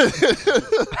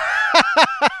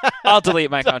 I'll delete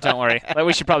my account. Don't worry.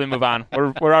 We should probably move on.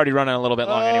 We're already running a little bit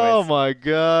long, anyways. Oh my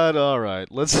God! All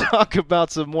right, let's talk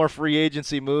about some more free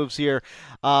agency moves here.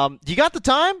 You got the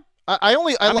time?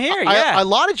 I'm here. Yeah. I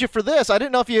lauded you for this. I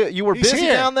didn't know if you were busy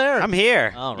down there. I'm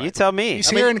here. All right. You tell me. He's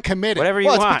here and committed. Whatever you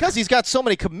It's want. because he's got so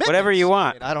many commitments. Whatever you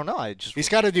want. I don't know. He's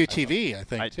got to do TV. I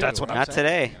think too. That's what I'm Not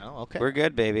saying. today. Okay. We're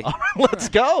good, baby. All right, let's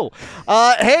go.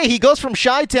 Hey, he goes from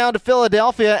Chi-Town to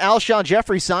Philadelphia. Alshon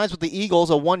Jeffrey signs with the Eagles,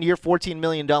 a 1-year, $14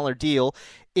 million deal.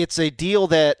 It's a deal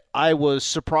that I was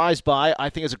surprised by. I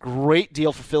think it's a great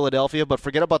deal for Philadelphia, but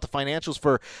forget about the financials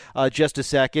for just a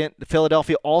second.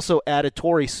 Philadelphia also added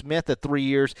Torrey Smith at 3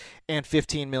 years and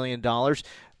 $15 million.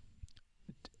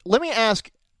 Let me ask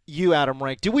you, Adam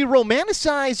Rank, do we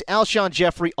romanticize Alshon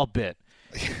Jeffrey a bit?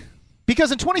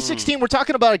 Because in 2016, we're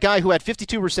talking about a guy who had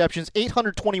 52 receptions,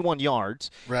 821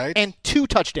 yards, right, and 2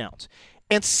 touchdowns,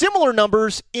 and similar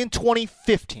numbers in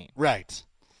 2015. Right.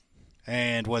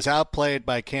 And was outplayed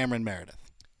by Cameron Meredith.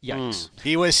 Yikes.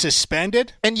 He was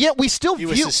suspended. And yet we still He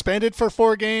was suspended for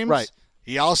 4 games. Right.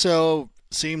 He also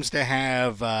seems to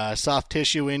have soft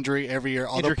tissue injury every year.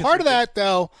 Although part of that,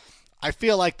 though, I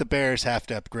feel like the Bears have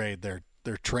to upgrade their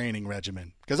training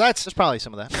regimen. Because there's probably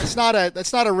some of that.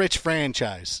 That's not a rich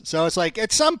franchise. So it's like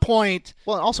at some point.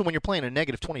 Well, also when you're playing in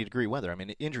negative 20-degree weather, I mean,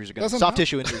 injuries are going to Doesn't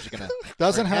tissue injuries are going to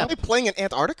Doesn't help. Are they playing in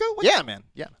Antarctica? Yeah, man.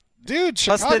 Yeah. Dude,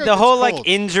 Plus Chicago the whole gets cold.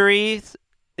 injuries,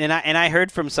 and I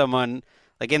heard from someone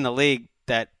in the league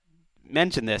that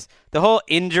mentioned this. The whole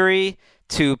injury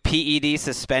to PED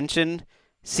suspension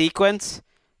sequence,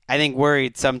 I think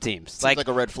worried some teams. Seems like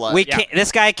a red flag.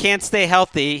 This guy can't stay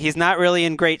healthy. He's not really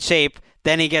in great shape.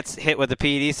 Then he gets hit with a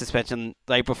PED suspension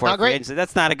right before free agency.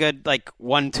 That's not a good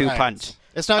 1-2 punch.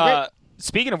 It's not great.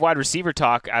 Speaking of wide receiver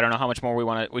talk, I don't know how much more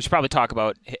we should probably talk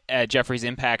about Jeffrey's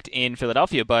impact in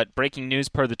Philadelphia, but breaking news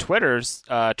per the Twitters,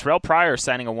 Terrell Pryor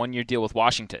signing a 1-year deal with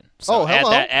Washington. So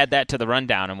add that to the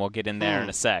rundown, and we'll get in there in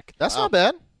a sec. That's not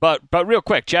bad. But real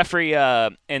quick, Jeffrey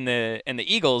in the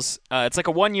Eagles, it's like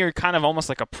a 1-year kind of almost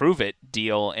like a prove it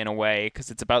deal in a way because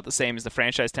it's about the same as the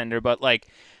franchise tender. But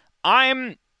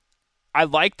I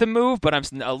like the move, but I'm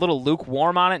a little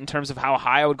lukewarm on it in terms of how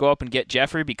high I would go up and get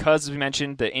Jeffrey because, as we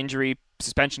mentioned, the injury,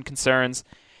 suspension concerns,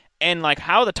 and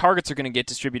how the targets are going to get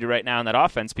distributed right now in that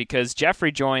offense because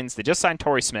Jeffrey joins – they just signed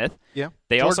Torrey Smith. Yeah.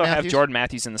 They also have Jordan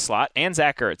Matthews in the slot and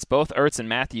Zach Ertz. Both Ertz and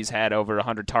Matthews had over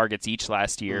 100 targets each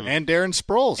last year. And Darren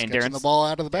Sproles catching the ball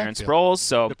out of the backfield. Darren Sproles.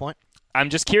 So good point. I'm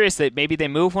just curious that maybe they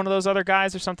move one of those other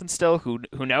guys or something still. Who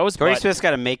knows? Torrey Smith's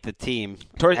got to make the team.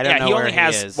 He only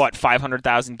has,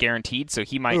 $500,000 guaranteed, so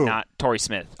he might not Torrey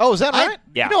Smith. Oh, is that right?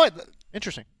 Yeah. You know what?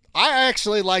 Interesting. I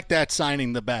actually like that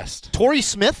signing the best. Torrey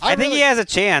Smith? I think he has a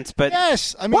chance, but...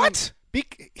 Yes. I mean, what?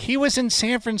 He was in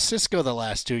San Francisco the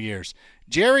last 2 years.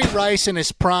 Jerry Rice in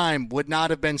his prime would not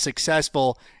have been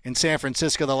successful in San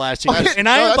Francisco the last 2 years. And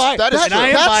I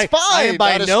am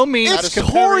by no means. It's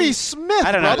Torrey Smith.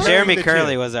 I don't know. Jeremy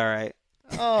Curley was all right.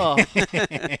 Oh,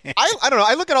 I don't know.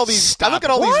 I look at all these. I look at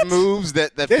all these moves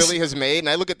that Philly has made, and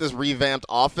I look at this revamped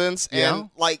offense, and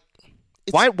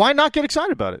why not get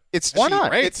excited about it? Why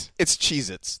not? It's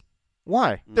Cheez-Its.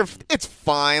 Why? It's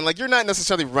fine. You're not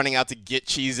necessarily running out to get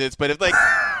Cheez-Its, but if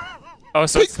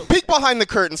peek behind the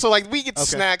curtain. So we get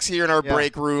snacks here in our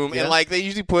break room, and they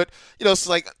usually put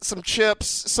some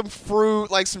chips, some fruit,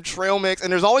 some trail mix, and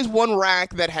there's always one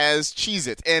rack that has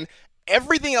Cheez-Its, and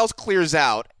everything else clears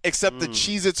out except the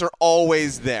Cheez-Its are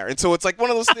always there. And so it's one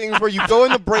of those things where you go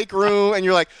in the break room and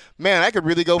you're like, man, I could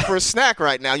really go for a snack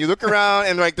right now. You look around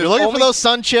and there's you're looking for those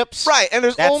Sun Chips, right? And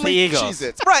there's That's only the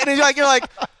Cheez-Its, right? And you're like.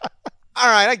 All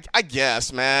right, I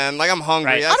guess, man. I'm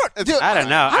hungry. Right. I don't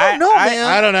know. I don't know, man.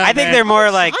 I don't know. I think they're more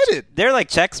excited. they're like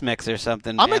Chex Mix or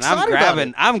something. I'm excited about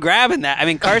it. I'm grabbing that. I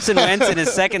mean, Carson Wentz in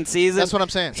his second season. That's what I'm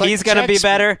saying. He's going to be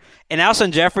better. And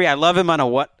Alshon Jeffrey, I love him on a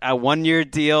 1-year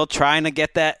deal, trying to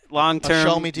get that long-term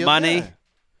show-me deal, money. Yeah.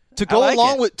 To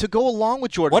go along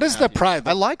with Jordan. What is the prize?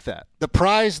 I like that. The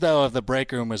prize though of the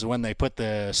break room is when they put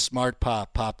the Smart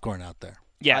Pop popcorn out there.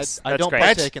 Yes, I don't great.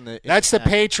 partake in the. That's the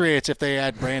Patriots if they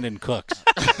add Brandon Cooks.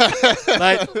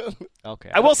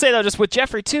 Okay. I will say though, just with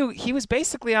Jeffrey too, he was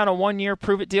basically on a 1-year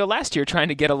prove it deal last year, trying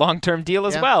to get a long-term deal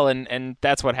as well, and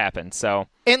that's what happened. So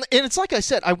And it's like I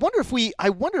said, I wonder if we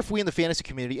in the fantasy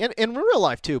community and in real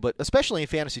life too, but especially in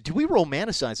fantasy, do we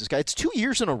romanticize this guy? It's 2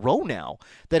 years in a row now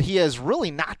that he has really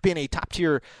not been a top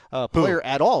tier player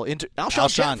at all.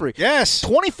 Alshon Jeffrey. Yes.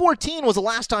 2014 was the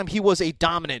last time he was a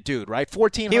dominant dude, right?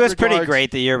 1,400 He was pretty yards, great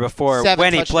the year before 7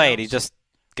 when he touchdowns. played. He just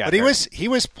got But he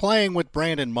was playing with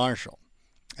Brandon Marshall.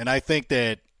 And I think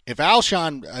that if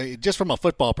Alshon, just from a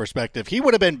football perspective, he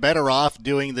would have been better off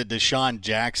doing the Deshaun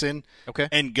Jackson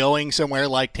and going somewhere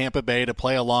like Tampa Bay to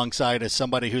play alongside as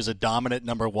somebody who's a dominant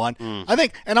number one. I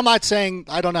think, and I'm not saying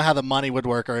I don't know how the money would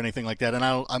work or anything like that, and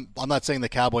I'm not saying the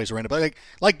Cowboys are in it, but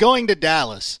like going to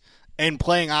Dallas and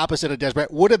playing opposite of Des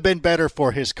Bryant would have been better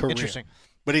for his career. Interesting.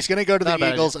 But he's going to go to the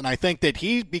Eagles, and I think that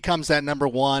he becomes that number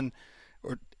one,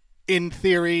 or in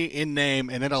theory, in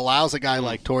name, and it allows a guy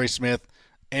like Torrey Smith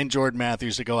and Jordan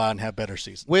Matthews to go out and have better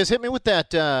seasons. Wiz, hit me with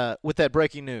that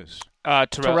breaking news.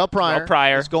 Terrell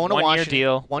Pryor is going to one-year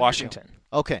deal, Washington.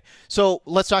 Okay, so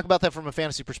let's talk about that from a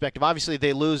fantasy perspective. Obviously,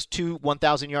 they lose 2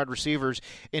 1,000-yard receivers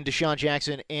in Deshaun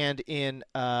Jackson and in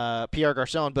Pierre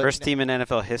Garçon. But first team in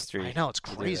NFL history. I know, it's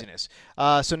craziness.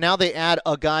 So now they add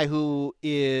a guy who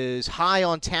is high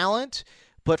on talent,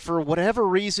 but for whatever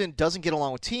reason doesn't get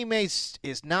along with teammates,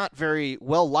 is not very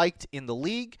well liked in the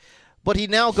league. But he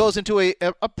now goes into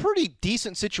a pretty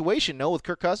decent situation, with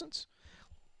Kirk Cousins.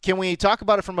 Can we talk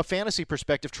about it from a fantasy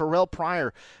perspective? Terrell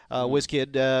Pryor,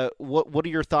 WizKid, what are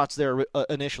your thoughts there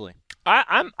initially?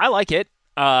 I like it.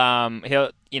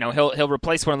 He'll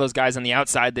replace one of those guys on the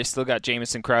outside. They've still got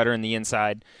Jamison Crowder on the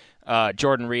inside.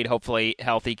 Jordan Reed, hopefully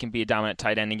healthy, can be a dominant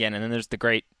tight end again. And then there's the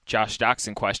great Josh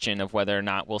Doctson question of whether or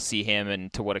not we'll see him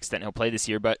and to what extent he'll play this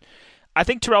year. But I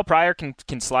think Terrell Pryor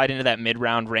can slide into that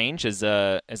mid-round range as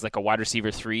like a wide receiver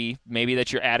 3 maybe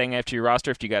that you're adding after your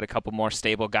roster. If you got a couple more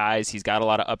stable guys, he's got a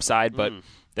lot of upside, but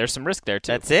there's some risk there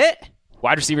too. That's it?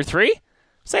 Wide receiver 3?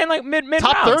 Saying like mid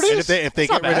top rounds. 30s. If they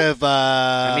get rid of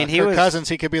Kirk Cousins,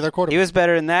 he could be their quarterback. He was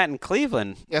better than that in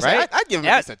Cleveland, Yes, right? I'd give him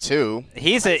at least a 2.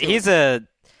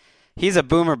 He's a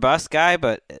boomer bust guy,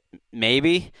 but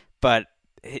maybe. But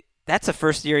that's the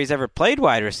first year he's ever played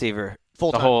wide receiver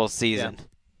the whole season. Yeah.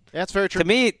 That's very true.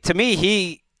 To me,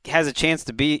 he has a chance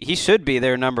to be. He should be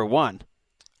their number one.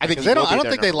 I think I don't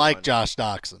think they like Josh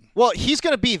Doctson. Well, he's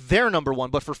going to be their number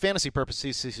one, but for fantasy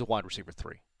purposes, he's a wide receiver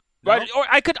 3. No? Right, or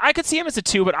I could see him as a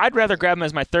 2, but I'd rather grab him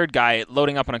as my third guy,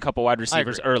 loading up on a couple wide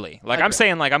receivers early. Like I'm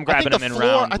saying, like I'm grabbing him in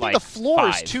round. I think like the floor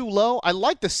 5. is too low. I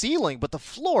like the ceiling, but the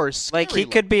floor is scary like he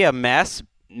low. could be a mess,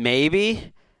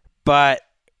 maybe, but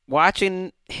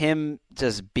watching him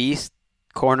just beast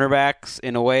cornerbacks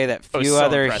in a way that few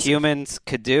other humans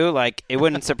could do, like it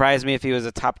wouldn't surprise me if he was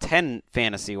a top 10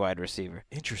 fantasy wide receiver.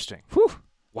 Interesting. Whew.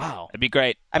 Wow, that'd be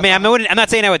great. I mean, I'm not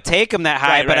saying I would take him that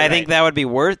high, but I think that would be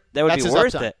worth. That's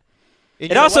worth it.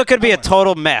 It also could be a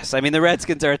total mess. I mean, the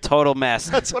Redskins are a total mess.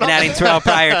 And adding Terrell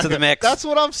Pryor to the mix. That's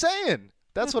what I'm saying.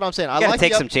 I gotta like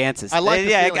take some chances. I like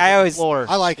I always.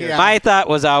 I like it. Yeah. My thought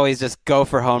was always just go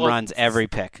for home runs every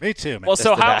pick. Me too, man. Well,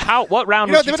 so what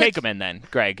round would you take him in then,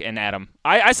 Greg and Adam?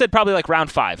 I said probably like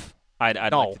round 5. I'd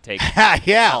like to take him.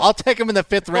 Yeah, I'll take him in the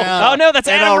 5th round. Oh no, that's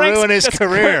and Adam I'll Rank's, ruin his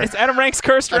career. It's Adam Rank's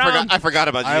cursed round. I forgot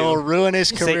about you. I will ruin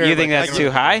his career. You think that's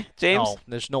too high, James? No,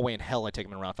 there's no way in hell I take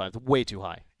him in round 5. Way too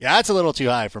high. Yeah, that's a little too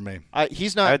high for me.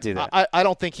 He's not. I would do that. I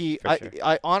don't think he.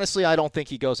 I honestly, I don't think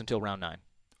he goes until round 9.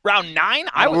 Round 9?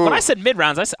 When I said mid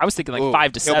rounds, I was thinking like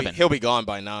 5 to 7. He'll be gone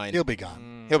by 9. He'll be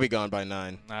gone. He'll be gone by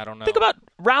 9. I don't know. Think about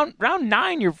round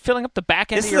 9. You're filling up the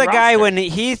back end. This of is your a guy roster. when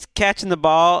he's catching the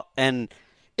ball and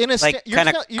like kind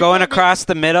of you're going telling across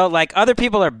the middle. Like other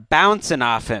people are bouncing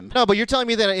off him. No, but you're telling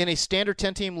me that in a standard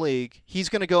 10-team league, he's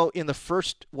going to go in the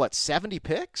first 70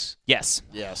 picks? Yes.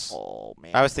 Oh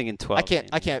man. I was thinking 12. I can't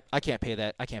pay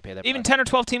that. I can't pay that. Even price. 10 or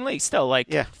 12 team leagues still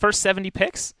like first 70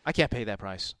 picks. I can't pay that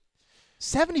price.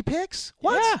 70 picks?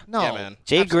 What? Yeah. No. Yeah, man.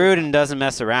 Jay Gruden doesn't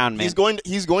mess around, man. He's going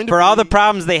to for all the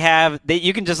problems they have.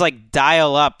 You can just like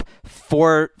dial up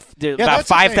about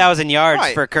 5,000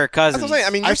 yards for Kirk Cousins. That's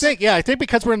what I'm saying. I think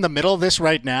because we're in the middle of this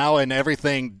right now and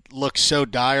everything looks so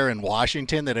dire in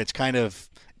Washington that it's kind of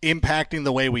impacting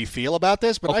the way we feel about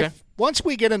this. But once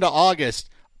we get into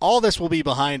August, all this will be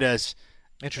behind us.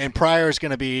 And Pryor is going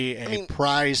to be a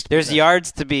prized. There's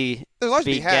yards to be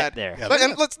had there. Yeah,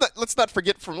 and let's not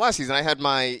forget from last season. I had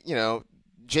my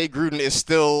Jay Gruden is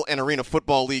still an Arena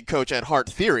Football League coach at heart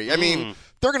theory. I mean,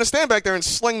 they're going to stand back there and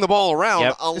sling the ball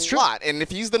around a lot. And if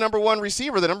he's the number one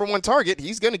receiver, the number one target,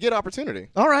 he's going to get opportunity.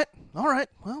 All right. All right.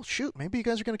 Well, shoot. Maybe you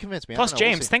guys are going to convince me. Plus, I don't know.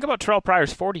 James, We'll see. think about Terrell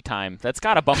Pryor's 40 time. That's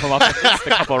got to bump him up at least a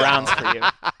couple rounds for you.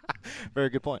 Very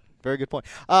good point. Very good point.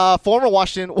 Former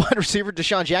Washington wide receiver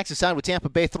Deshaun Jackson signed with Tampa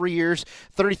Bay 3 years,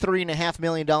 $33.5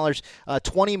 million,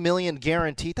 $20 million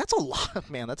guaranteed. That's a lot,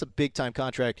 man. That's a big-time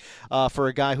contract for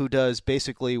a guy who does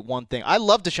basically one thing. I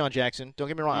love Deshaun Jackson. Don't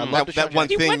get me wrong. I love Deshaun that one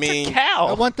Jackson. thing means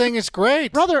That one thing is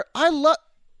great. Brother,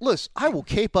 listen, I will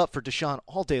cape up for Deshaun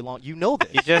all day long. You know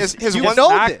this. You just His you one- just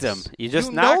know knocked this. him. You just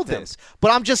you know knocked him. this.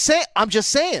 But I'm just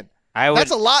saying.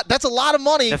 That's a lot. That's a lot of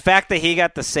money. The fact that he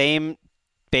got the same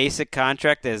basic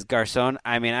contract as Garcon,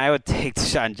 I mean, I would take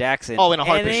Deshaun Jackson. Oh, in a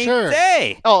heartbeat. any Sure.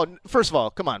 day. Oh, first of all,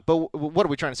 come on. But what are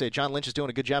we trying to say? John Lynch is doing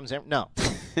a good job in San No.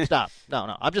 Stop.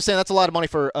 No. I'm just saying that's a lot of money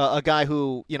for a guy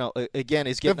who, again,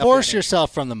 is getting Divorce up there.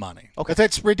 yourself from the money. Okay.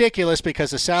 It's ridiculous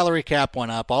because the salary cap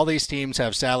went up. All these teams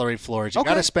have salaried floors. You Okay.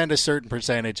 got to spend a certain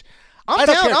percentage. I'm I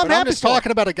don't down. care, I'm but I'm happy just for it.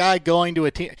 talking about a guy going to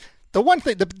a team. The one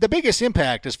thing, the biggest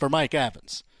impact is for Mike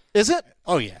Evans. Is it?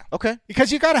 Oh, yeah. Okay. Because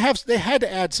they had to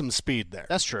add some speed there.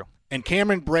 That's true. And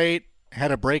Cameron Brate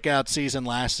had a breakout season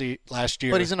last year.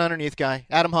 But he's an underneath guy.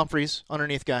 Adam Humphries,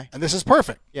 underneath guy. And this is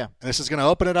perfect. Yeah. And this is going to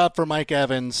open it up for Mike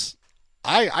Evans.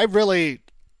 I really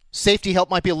Safety help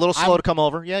might be a little slow to come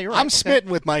over. Yeah, you're right. I'm smitten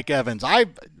with Mike Evans.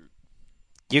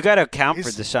 You got to account for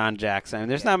Deshaun Jackson. I mean,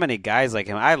 there's not many guys like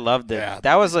him. I loved it. Yeah.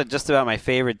 That was just about my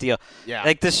favorite deal. Yeah.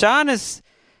 Like Deshaun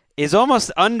is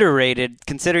almost underrated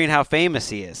considering how famous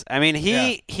he is. I mean,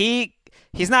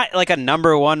 he's not like a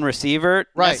number one receiver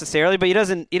necessarily, but he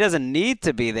doesn't need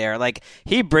to be there. Like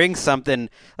he brings something.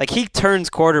 Like he turns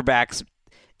quarterbacks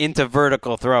into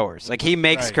vertical throwers. Like he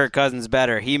makes Kirk Cousins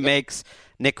better. He makes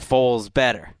Nick Foles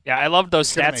better. Yeah, I love those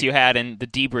stats you had in the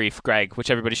debrief, Greg,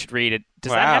 which everybody should read.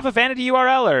 Does that have a vanity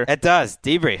URL? Or It does.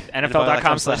 Debrief.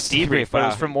 NFL.com/debrief. But it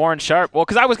was from Warren Sharp. Well,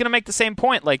 because I was going to make the same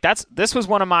point. Like this was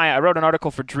one of I wrote an article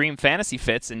for Dream Fantasy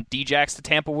Fits, and D-Jax to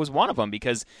Tampa was one of them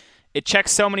because it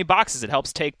checks so many boxes. It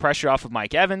helps take pressure off of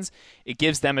Mike Evans. It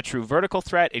gives them a true vertical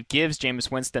threat. It gives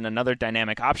Jameis Winston another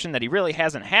dynamic option that he really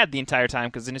hasn't had the entire time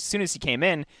because as soon as he came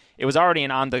in, it was already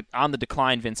on the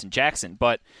decline Vincent Jackson.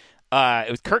 But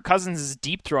it was Kirk Cousins'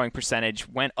 deep throwing percentage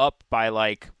went up by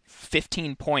like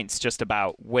 15 points just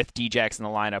about with D-Jax in the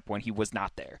lineup when he was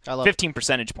not there. 15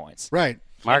 percentage points. Right.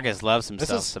 Marcus loves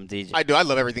himself some DJ. I do. I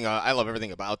love everything. I love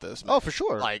everything about this. Man. Oh, for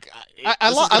sure. Like I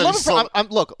love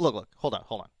it. Look. Hold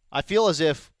on. I feel as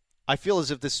if this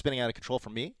is spinning out of control for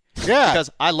me. Yeah. Because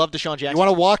I love Deshaun Jackson. You want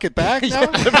to walk it back now?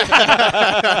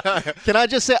 Can I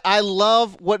just say I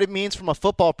love what it means from a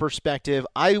football perspective.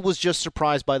 I was just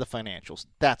surprised by the financials.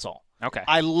 That's all. Okay.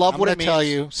 I love what it means. Tell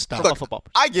you, stop. From a football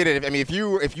perspective. I get it. I mean, if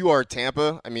you are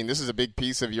Tampa, I mean, this is a big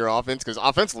piece of your offense because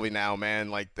offensively now, man,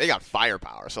 like they got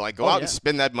firepower. So like, go out and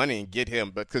spend that money and get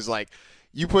him. But because like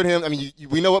you put him, I mean,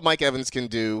 we know what Mike Evans can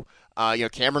do.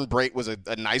 Cameron Brate was a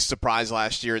nice surprise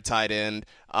last year at tight end.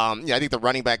 I think the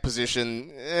running back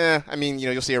position, I mean,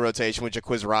 you'll see a rotation with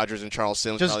Jacquizz Rodgers and Charles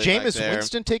Sims. Does Jameis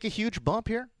Winston take a huge bump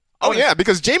here? Oh, yeah,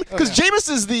 because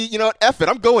Jameis is the, F it,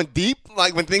 I'm going deep,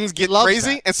 like when things get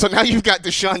crazy. That. And so now you've got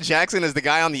Deshaun Jackson as the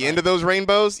guy on the end of those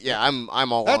rainbows. Yeah, I'm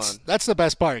all on. That's the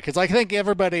best part because I think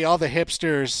everybody, all the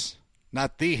hipsters,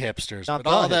 not the hipsters, but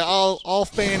all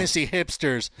fantasy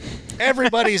hipsters,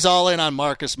 everybody's all in on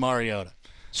Marcus Mariota.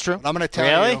 It's true. And I'm going to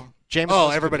tell you.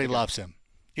 Jameis everybody loves him.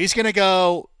 He's going to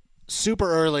go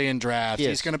super early in drafts.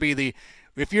 He's going to be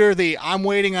if you're I'm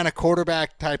waiting on a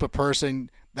quarterback type of person,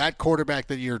 that quarterback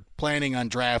that you're planning on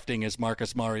drafting is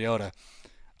Marcus Mariota.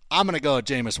 I'm going to go with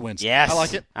Jameis Winston. Yes. I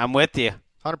like it. I'm with you.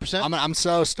 100%. I'm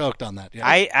so stoked on that. Yeah.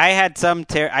 I had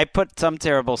I put some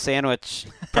terrible sandwich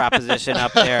proposition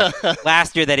up there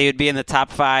last year that he would be in the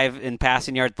top 5 in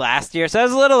passing yards last year. So that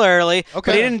was a little early.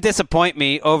 Okay. But he didn't disappoint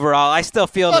me overall. I still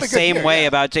feel the same way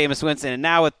about Jameis Winston. And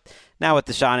now with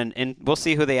Deshaun, and we'll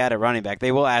see who they add at running back.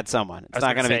 They will add someone. It's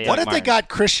not going to be. What if they got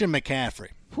Christian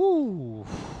McCaffrey? Whew.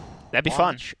 That'd be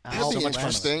fun. That'd be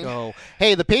interesting.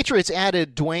 Hey, the Patriots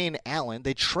added Dwayne Allen.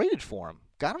 They traded for him.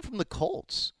 Got him from the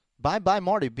Colts. Bye-bye,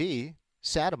 Marty B.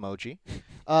 Sad emoji.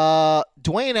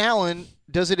 Dwayne Allen,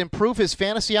 does it improve his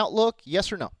fantasy outlook?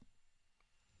 Yes or no?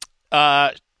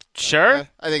 Sure.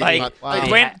 I think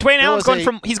Dwayne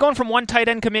Allen's going from one tight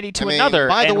end committee to another.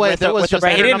 By the way, there was he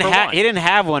didn't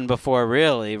have one before,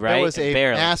 really, right? There was a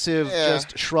Barely. massive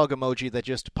just shrug emoji that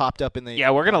just popped up in the. Yeah,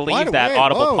 we're gonna leave that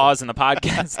audible pause in the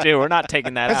podcast too. We're not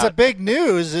taking that out. That's the big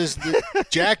news is the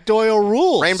Jack Doyle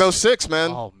rules. Rainbow Six,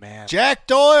 man. Oh man, Jack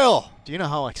Doyle. Do you know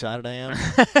how excited I am?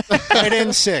 Tight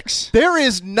end 6. There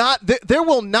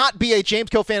will not be a James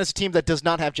Co. fantasy team that does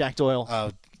not have Jack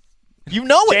Doyle. You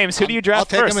know it. James, who do you draft I'll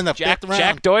take first? him in the fifth round.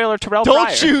 Jack Doyle or Terrell Pryor?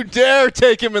 Don't you dare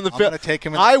take him in the I'm fifth. gonna take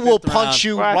him in the I will fifth punch round.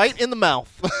 you What? right in the mouth.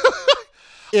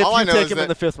 If All I you know take is him that, in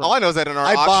the fifth round. All I know is that in our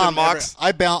I auction bomb mocks,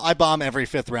 I bomb every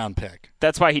fifth-round pick.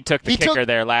 That's why he took the He kicker took-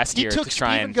 there last He year took to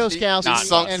try Steven and Gostkowski not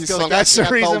sunk- and he sunk- Gostkowski That's the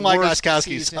had reason why worst Gostkowski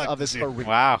season sucked of his this year. career.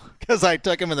 Wow. Because I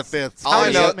took him in the fifth. all I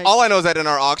you- know is that in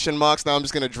our auction mocks, now I'm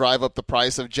just going to drive up the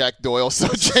price of Jack Doyle. So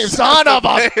James, Son of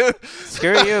a-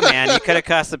 Screw you, man. You could have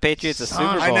cost the Patriots a Super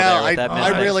Bowl I know. there with that missed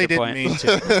I really extra didn't point. mean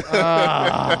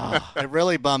to. It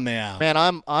really bummed me out. Man,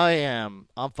 I'm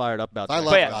fired up about that. I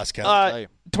love But yeah, Gostkowski.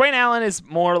 Dwayne Allen is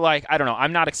more like, I don't know,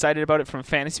 I'm not excited about it from a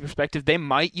fantasy perspective. They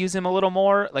might use him a little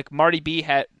more. Like Marty B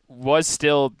was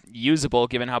still usable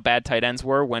given how bad tight ends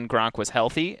were when Gronk was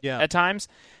healthy at times.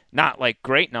 Not like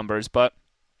great numbers, but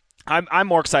I'm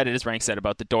more excited, as Rank said,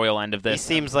 about the Doyle end of He this.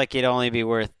 seems like he'd only be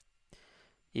worth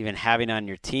even having on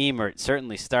your team or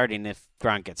certainly starting if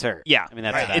Gronk gets hurt. Yeah. I mean,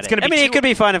 that's Right. about It's it. gonna be I mean, too- it could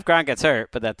be fun if Gronk gets hurt,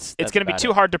 but that's It's going to be about too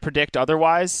it. hard to predict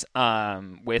otherwise.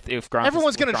 With if Gronk,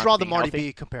 Everyone's going to draw the Marty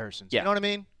B comparisons. Yeah. You know what I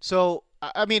mean? So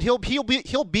I mean, he'll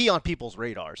be on people's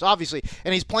radars, obviously,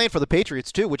 and he's playing for the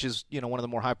Patriots too, which is one of the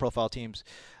more high-profile teams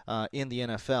in the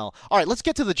NFL. All right, let's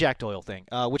get to the Jack Doyle thing,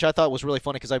 which I thought was really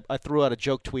funny because I threw out a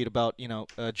joke tweet about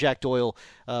Jack Doyle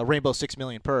Rainbow $6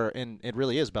 million per, and it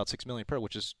really is about $6 million per,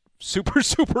 which is super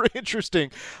super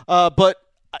interesting. But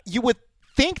you would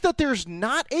think that there's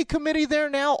not a committee there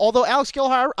now, although Alex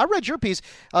Gilhar, I read your piece.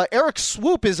 Eric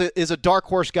Swoop is a dark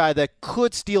horse guy that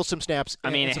could steal some snaps. I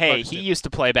mean, in some hey, practice he games. used to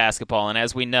play basketball, and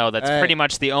as we know, that's pretty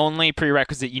much the only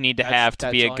prerequisite you need to have to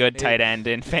be that's a all good you tight need. end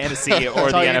in fantasy or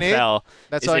That's the all you need. NFL.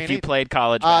 That's is all if you you need. played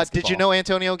college basketball. Did you know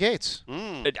Antonio Gates?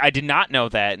 I did not know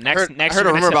that. I Next heard you're a gonna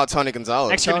rumor tell- about Tony Gonzalez.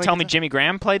 Next, you're going to tell me Jimmy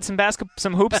Graham played some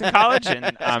hoops in college, and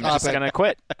I'm just it. going to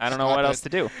quit. I don't know what else to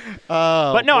do.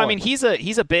 Oh, But no, I boy. mean he's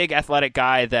a big athletic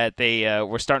guy that they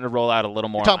were starting to roll out a little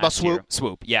more. Talking about last year. Swoop?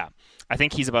 Swoop, yeah. I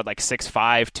think he's about like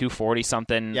 6'5", 240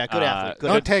 something. Yeah, good athlete. Good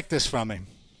Don't take this from him.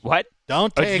 What?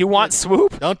 Don't Oh, take. you want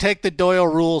Swoop? Don't take the Doyle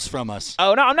rules from us.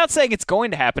 Oh no, I'm not saying it's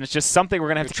going to happen. It's just something we're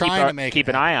going to have They're trying to make keep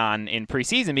it an eye on in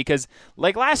preseason because,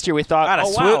 like last year, we thought, A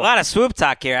wow. lot of swoop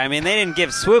talk here. I mean, they didn't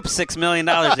give Swoop $6 million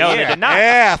a No, year. they did not.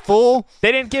 Yeah, fool.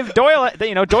 They didn't give Doyle.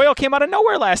 Doyle came out of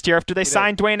nowhere last year after they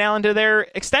signed Dwayne Allen to their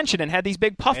extension and had these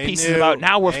big puff They pieces knew. about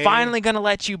now we're They- finally going to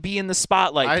let you be in the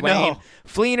spotlight. I Dwayne know.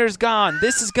 Fleener's gone.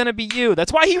 This is going to be you.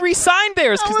 That's why he re-signed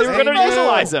theirs because they were They going to knew.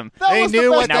 utilize him. That They was the knew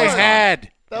best what Now they he's gone.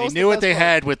 had. That They was the knew what best they part.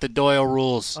 had with the Doyle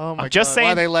rules. Oh my I'm just God. saying.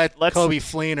 Why they let let's- Kobe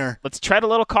Fleener. Let's tread a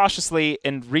little cautiously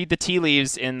and read the tea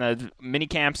leaves in the mini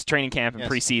camps, training camp, and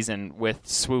Yes. preseason with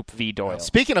Swoop v. Doyle.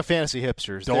 Speaking of fantasy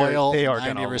hipsters, Doyle, they are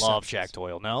 90 going to receptions. love Jack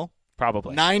Doyle. No,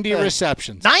 Probably. 90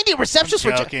 receptions. 90 receptions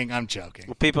I'm for Jack. joking. I'm joking.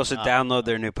 Well, people should download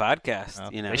their new podcast.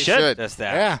 They should. Just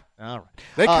that. Yeah. All right.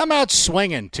 They come out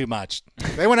swinging too much.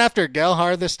 They went after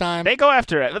Gelhard this time. They go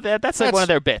after it. That's like one of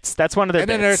their bits. That's one of their and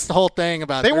then there's bits. the whole thing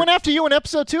about They went after you in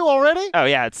episode 2 already? Oh,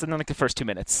 yeah. It's in like the first 2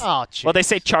 minutes. Oh, jeez. Well, they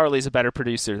say Charlie's a better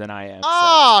producer than I am. so-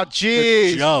 Oh,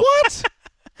 jeez. joke. What?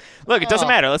 Look, it doesn't Oh.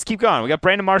 matter. Let's keep going. We got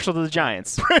Brandon Marshall to the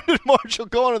Giants. Brandon Marshall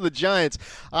going to the Giants.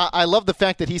 I love the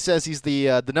fact that he says he's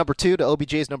the number 2 to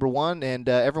OBJ's number 1, and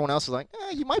everyone else is like,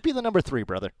 you might be the number 3,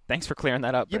 brother. Thanks for clearing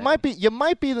that up. You Brandon.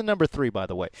 might be the number 3, by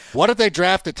the way. What if they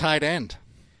draft a tight end?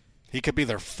 He could be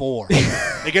their 4.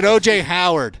 They get O.J.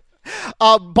 Howard.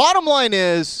 Bottom line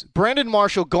is Brandon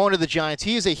Marshall going to the Giants.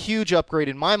 He is a huge upgrade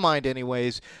in my mind,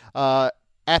 anyways.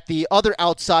 At the other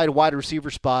outside wide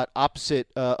receiver spot opposite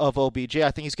of OBJ,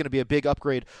 I think he's going to be a big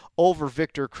upgrade over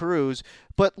Victor Cruz.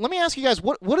 But let me ask you guys,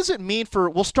 what does it mean for?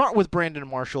 We'll start with Brandon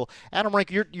Marshall. Adam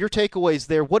Rank, your takeaways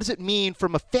there. What does it mean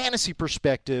from a fantasy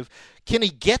perspective? Can he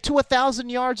get to 1,000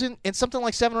 yards and something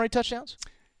like 7 or 8 touchdowns?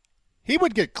 He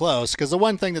would get close because the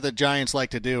one thing that the Giants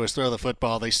like to do is throw the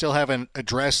football. They still haven't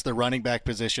addressed the running back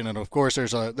position, and of course,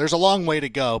 there's a long way to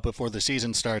go before the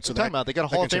season starts. What are you talking about? They got a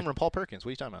Hall of Famer in Paul Perkins. What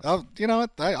are you talking about? Oh, you know what?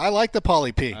 I like the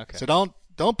Paulie P. Okay. So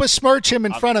don't besmirch him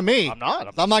in front of me. I'm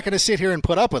not. I'm not going to sit here and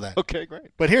put up with that. Okay, great.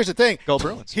 But here's the thing. Go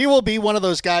Bruins. He will be one of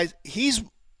those guys. He's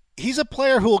a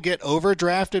player who will get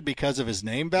overdrafted because of his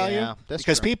name value. Yeah, that's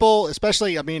because true. people,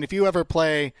 especially, I mean, if you ever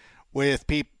play with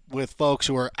folks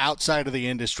who are outside of the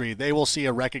industry, they will see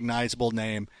a recognizable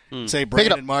name, say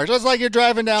Brandon Marshall. It's like you're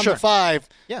driving down Sure. the 5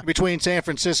 Yeah. between San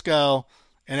Francisco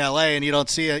and L.A. and you don't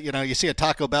see you see a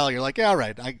Taco Bell. You're like, yeah, all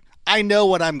right, I know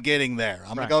what I'm getting there.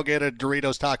 I'm going to go get a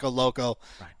Doritos Taco Loco,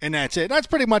 and that's it. That's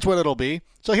pretty much what it'll be.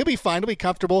 So he'll be fine. He'll be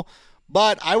comfortable.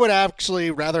 But I would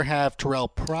actually rather have Terrell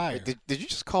Pryor. Did you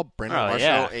just call Brandon Oh, Marshall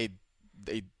yeah.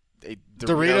 a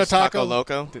Dorito Taco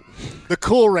Loco? The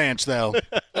Cool Ranch, though.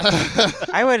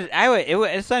 I would.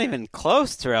 It's not even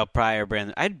close to Terrell Pryor,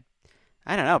 Brandon. I'd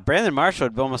I don't know. Brandon Marshall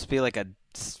would almost be like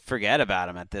forget about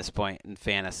him at this point in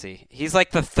fantasy. He's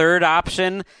like the third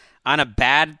option on a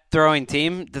bad throwing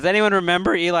team. Does anyone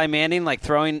remember Eli Manning like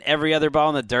throwing every other ball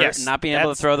in the dirt and not being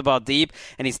able to throw the ball deep?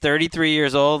 And he's 33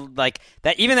 years old. Like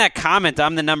that. Even that comment,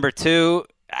 I'm the number 2.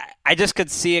 I just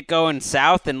could see it going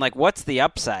south. And like, what's the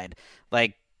upside?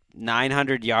 Like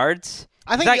 900 yards?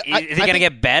 I think is he going to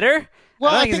get better?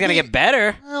 Well, I think he's going to get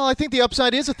better. Well, I think the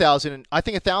upside is 1,000. I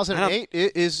think 1,008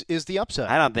 is the upside.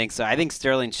 I don't think so. I think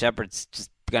Sterling Shepard's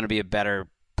just going to be a better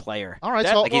player. All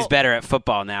right, he's better at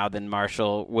football now than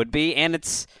Marshall would be, and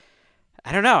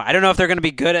I don't know. I don't know if they're going to be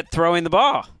good at throwing the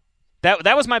ball.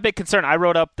 That was my big concern. I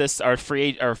wrote up our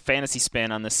fantasy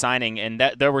spin on the signing, and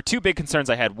that there were 2 big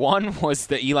concerns I had. One was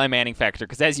the Eli Manning factor,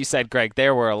 because as you said, Greg,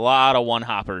 there were a lot of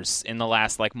one-hoppers in the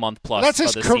last month plus. That's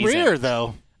his of the career, season.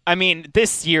 Though. I mean,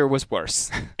 this year was worse.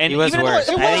 And he was worse.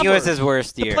 I think it was his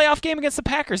worst year. The playoff game against the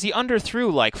Packers, he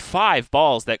underthrew like 5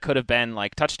 balls that could have been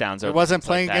like touchdowns. It wasn't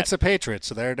playing against the Patriots,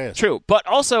 so there it is. True. But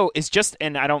also, it's just,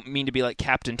 and I don't mean to be like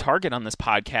Captain Target on this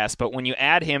podcast, but when you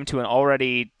add him to an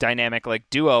already dynamic like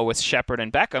duo with Shepard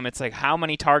and Beckham, it's like how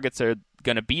many targets are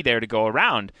going to be there to go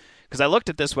around? Because I looked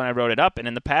at this when I wrote it up, and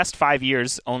in the past 5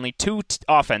 years, only 2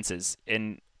 offenses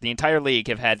in the entire league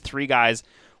have had 3 guys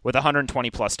with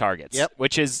 120-plus targets,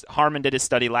 which is, Harmon did his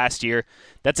study last year.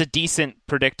 That's a decent,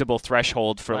 predictable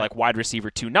threshold for like wide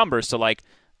receiver 2 numbers. So like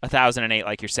 1,008,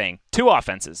 like you're saying, 2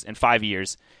 offenses in 5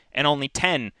 years, and only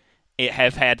 10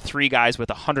 have had 3 guys with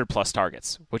 100-plus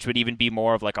targets, which would even be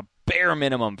more of like a bare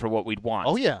minimum for what we'd want.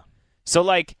 Oh, yeah. So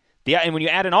like, and when you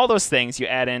add in all those things, you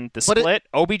add in the split,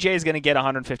 OBJ is going to get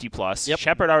 150-plus.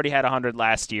 Shepard already had 100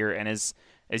 last year and is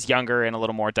younger and a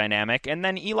little more dynamic. And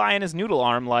then Eli and his noodle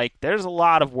arm, like, there's a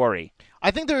lot of worry.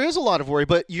 I think there is a lot of worry,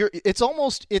 but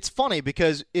it's funny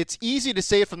because it's easy to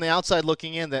say it from the outside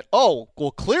looking in that,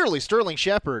 clearly Sterling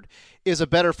Shepard is a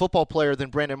better football player than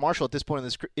Brandon Marshall at this point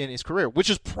in his career, which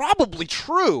is probably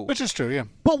true. Which is true, yeah.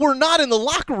 But we're not in the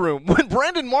locker room when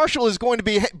Brandon Marshall is going to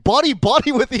be buddy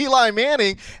with Eli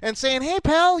Manning and saying, hey,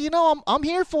 pal, I'm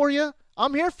here for you.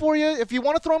 I'm here for you. If you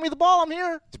want to throw me the ball, I'm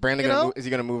here. Is Brandon is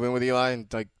he going to move in with Eli and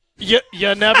like? You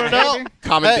never know.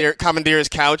 Commandeer his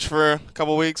couch for a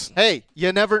couple weeks. Hey,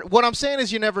 you never. What I'm saying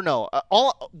is you never know.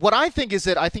 What I think is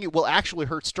that I think it will actually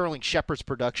hurt Sterling Shepard's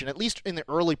production, at least in the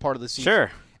early part of the season.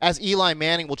 Sure. As Eli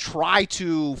Manning will try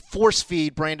to force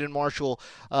feed Brandon Marshall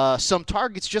some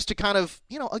targets just to kind of,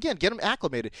 again, get him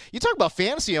acclimated. You talk about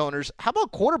fantasy owners. How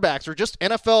about quarterbacks or just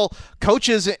NFL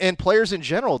coaches and players in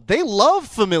general? They love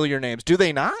familiar names, do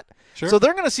they not? Sure. So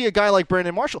they're going to see a guy like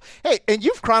Brandon Marshall. Hey, and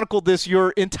you've chronicled this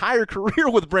your entire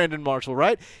career with Brandon Marshall,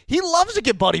 right? He loves to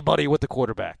get buddy-buddy with the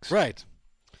quarterbacks. Right.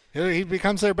 He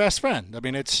becomes their best friend. I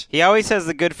mean, he always has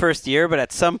the good first year, but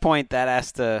at some point that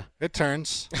has to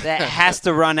that has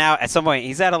to run out. At some point,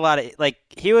 he's had a lot of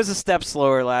he was a step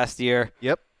slower last year.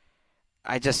 Yep.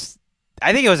 I think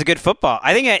it was a good football.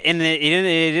 I think it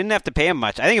didn't have to pay him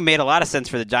much. I think it made a lot of sense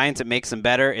for the Giants. It makes him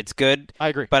better. It's good. I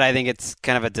agree. But I think it's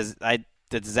kind of a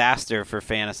disaster for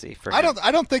fantasy for him.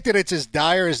 I don't think that it's as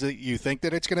dire as that you think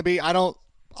that it's going to be.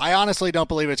 I honestly don't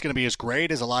believe it's going to be as great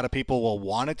as a lot of people will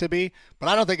want it to be, but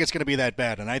I don't think it's going to be that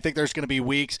bad. And I think there's going to be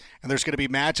weeks and there's going to be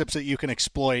matchups that you can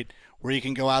exploit where you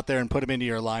can go out there and put him into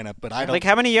your lineup. But I don't. Like,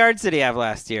 how many yards did he have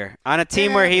last year on a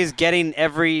team where he's getting a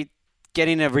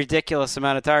ridiculous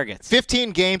amount of targets?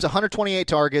 15 games, 128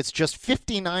 targets, just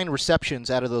 59 receptions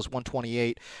out of those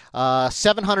 128,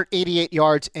 788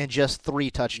 yards, and just 3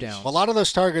 touchdowns. A lot of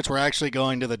those targets were actually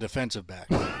going to the defensive back.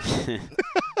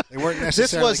 They weren't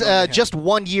necessarily. This was just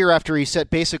 1 year after he set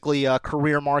basically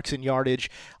career marks in yardage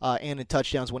and in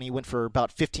touchdowns when he went for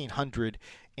about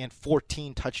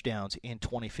 1,514 touchdowns in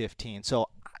 2015. So,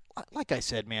 like I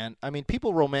said, man, I mean,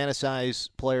 people romanticize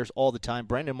players all the time.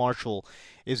 Brandon Marshall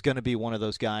is going to be one of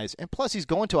those guys. And plus, he's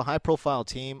going to a high-profile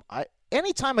team.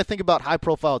 Anytime I think about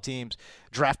high-profile teams,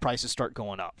 draft prices start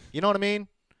going up. You know what I mean?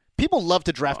 People love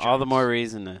to draft. All the more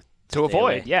reason to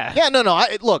avoid. Yeah. Yeah, no.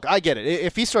 Look, I get it.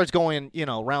 If he starts going,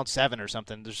 round 7 or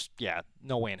something, there's,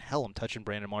 no way in hell I'm touching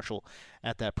Brandon Marshall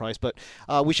at that price. But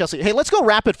we shall see. Hey, let's go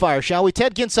rapid fire, shall we?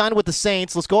 Ted Ginn signed with the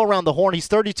Saints. Let's go around the horn. He's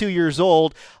 32 years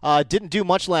old. Didn't do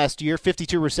much last year.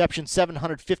 52 receptions,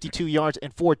 752 yards,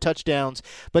 and 4 touchdowns.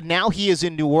 But now he is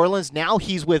in New Orleans. Now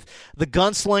he's with the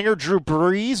gunslinger, Drew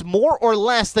Brees. More or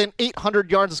less than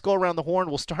 800 yards. Let's go around the horn.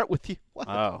 We'll start with you. What?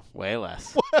 Oh, way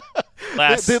less.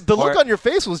 The look on your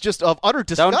face was just of utter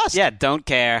disgust. Don't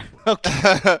care.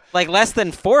 Okay. Like less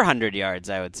than 400 yards,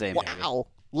 I would say. Wow. Maybe.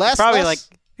 Less.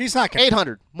 He's not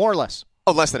 800, more or less.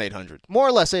 Oh, less than 800. More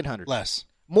or less 800. Less.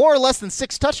 More or less than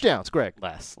 6 touchdowns, Greg.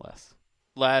 Less.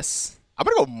 Less. I'm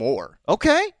going to go more.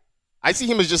 Okay. I see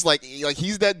him as just like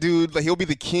he's that dude. Like he'll be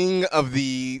the king of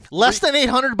the less than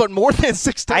 800, but more than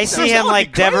 6 touchdowns. I see him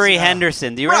like Devery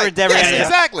Henderson. Do you remember Devery Henderson?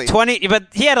 Exactly. 20, but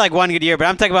he had like one good year. But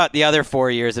I'm talking about the other 4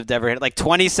 years of Devery. Like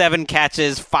 27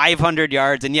 catches, 500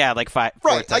 yards, and yeah, like five.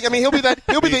 Right. Like I mean, he'll be that.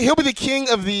 He'll be the king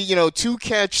of the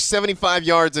 2-catch, 75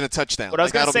 yards and a touchdown. What I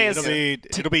was gonna say is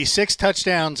it'll be 6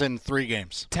 touchdowns in 3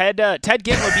 games. Ted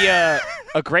Ginn would be a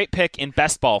great pick in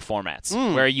best ball formats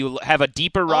where you have a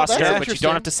deeper roster, but you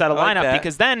don't have to set a lineup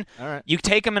because then you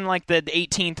take him in like the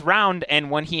 18th round, and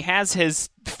when he has his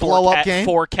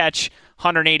 4-catch,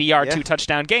 180-yard,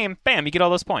 2-touchdown game, bam, you get all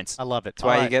those points. I love it. That's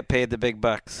why you get paid the big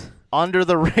bucks. Under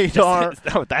the radar.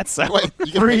 That's so.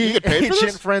 Free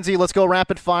agent frenzy. Let's go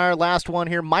rapid fire. Last one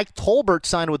here. Mike Tolbert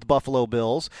signed with the Buffalo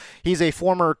Bills. He's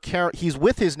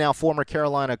with his now former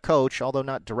Carolina coach, although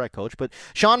not direct coach, but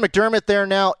Sean McDermott there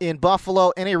now in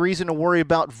Buffalo. Any reason to worry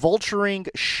about vulturing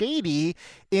Shady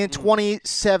in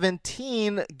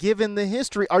 2017, given the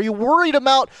history? Are you worried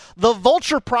about the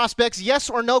vulture prospects? Yes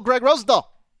or no, Greg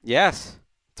Rosenthal? Yes.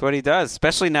 That's what he does,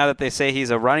 especially now that they say he's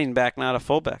a running back, not a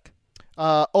fullback.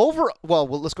 Well,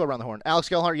 let's go around the horn. Alex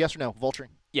Gellhart, yes or no? Vulturing?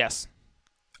 Yes.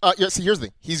 See, here's the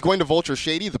thing. He's going to vulture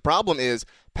Shady. The problem is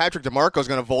Patrick DeMarco is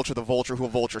going to vulture the vulture who will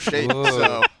vulture Shady.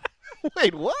 So.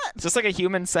 Wait, what? Just like a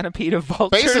human centipede of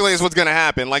vultures? Basically is what's going to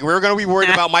happen. Like, we're going to be worried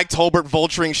about Mike Tolbert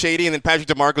vulturing Shady, and then Patrick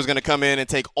DeMarco is going to come in and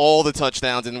take all the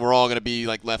touchdowns, and we're all going to be,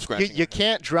 like, left scratching. You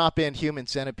can't drop in human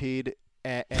centipede,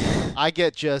 and I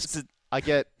get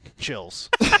chills.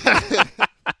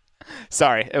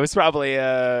 Sorry, it was probably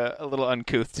a little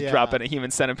uncouth to drop in a human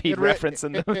centipede reference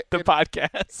in the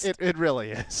podcast. It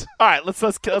really is. All right, let's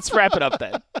wrap it up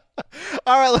then.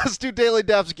 All right, let's do Daily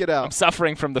Daps. Get out. I'm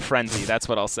suffering from the frenzy. That's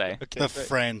what I'll say. Okay, the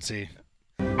frenzy.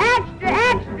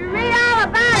 Extra, read all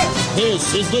about it.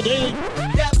 This is the Daily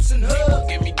Daps and Hub.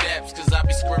 Give me daps, because I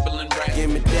be scribbling right. Give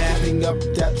me dapping up,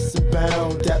 daps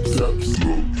abound, daps.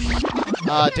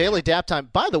 Daily Dap time.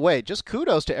 By the way, just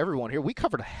kudos to everyone here. We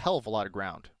covered a hell of a lot of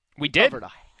ground. We did. Covered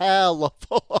a hell of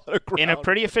a lot of ground. In a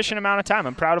pretty efficient amount of time.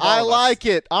 I'm proud of all I of us. like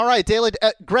it. All right,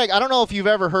 Greg, I don't know if you've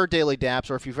ever heard Daily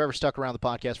Daps or if you've ever stuck around the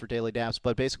podcast for Daily Daps,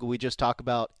 but basically we just talk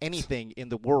about anything in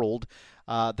the world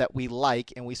that we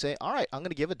like, and we say, all right, I'm going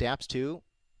to give a Daps to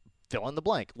fill in the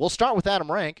blank. We'll start with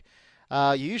Adam Rank.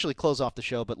 You usually close off the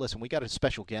show, but listen, we got a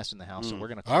special guest in the house, so we're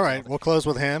going to all right, we'll close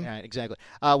with him. Yeah, exactly.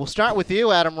 We'll start with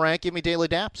you, Adam Rank. Give me Daily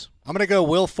Daps. I'm going to go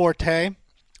Will Forte.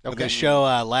 With the show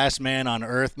Last Man on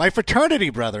Earth. My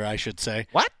fraternity brother, I should say.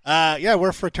 What? Yeah,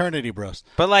 we're fraternity bros.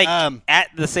 But like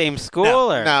at the same school?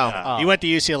 No. He went to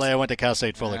UCLA. I went to Cal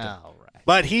State Fullerton. Right.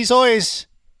 But he's always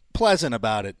pleasant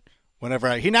about it.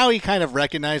 Whenever he kind of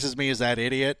recognizes me as that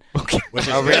idiot. Okay.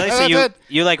 Oh, really? So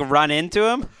you like run into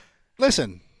him?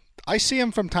 Listen, I see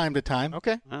him from time to time.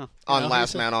 Okay. Oh. On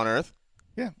Last Man on Earth?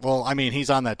 Yeah. Well, I mean, he's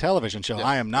on that television show. Yeah.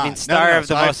 I am not. I mean, star of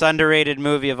the most underrated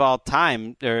movie of all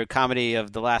time, or comedy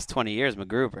of the last 20 years,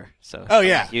 MacGruber. So. Oh,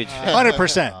 yeah. Huge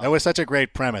 100%. That was such a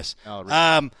great premise. Oh, really?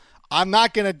 I'm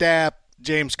not going to dap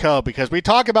James Coe because we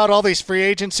talk about all these free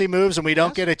agency moves and we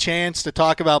don't get a chance to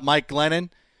talk about Mike Glennon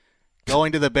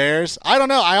going to the Bears. I don't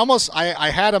know. I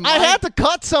had him. I had to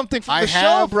cut something from the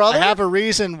show, brother. I have a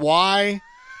reason why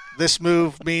this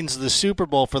move means the Super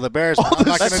Bowl for the Bears.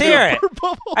 Let's hear it.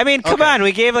 I mean, come on.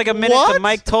 We gave like a minute to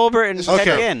Mike Tolbert and check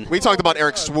in. We talked about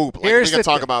Eric Swoop. Like, we can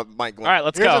talk about Mike Glennon. All right,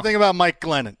 let's Here's go. the thing about Mike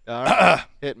Glennon. All right.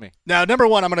 Hit me. Now, number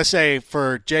one, I'm going to say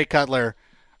for Jay Cutler,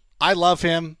 I love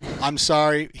him. I'm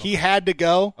sorry. He had to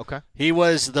go. Okay. He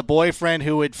was the boyfriend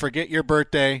who would forget your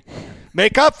birthday,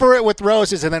 make up for it with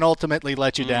roses, and then ultimately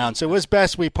let you down. So it was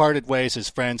best we parted ways as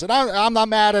friends. And I'm not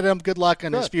mad at him. Good luck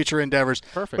in his future endeavors.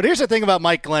 Perfect. But here's the thing about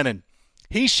Mike Glennon.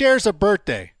 He shares a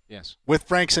birthday with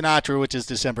Frank Sinatra, which is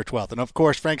December 12th. And, of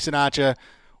course, Frank Sinatra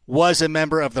was a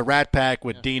member of the Rat Pack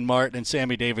with Dean Martin and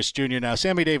Sammy Davis Jr. Now,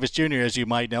 Sammy Davis Jr., as you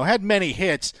might know, had many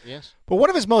hits. Yes. But one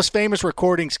of his most famous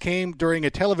recordings came during a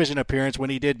television appearance when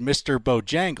he did Mr.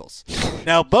 Bojangles.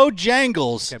 Now,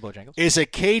 Bojangles is a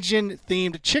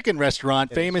Cajun-themed chicken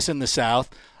restaurant famous in the South.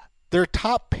 Their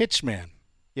top pitchman,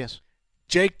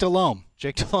 Jake Delhomme.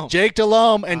 Jake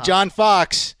Delhomme and John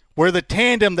Fox were the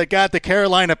tandem that got the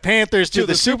Carolina Panthers to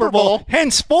the Super Bowl.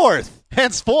 Henceforth,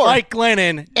 Mike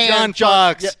Glennon, John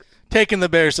Fox, taking the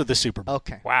Bears to the Super Bowl.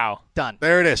 Okay. Wow. Done.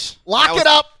 There it is. Lock it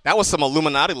up. That was some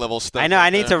Illuminati level stuff. I know. I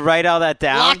need to write all that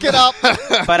down. Lock it up.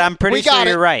 But I'm pretty sure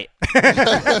you're right.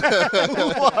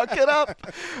 Look it up.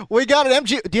 We got it.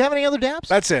 MG, do you have any other daps?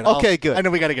 That's it. Okay, good. I know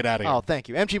we got to get out of here. Oh, thank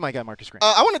you. MG, my guy, Marcus Green.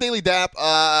 I want a daily dap.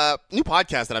 New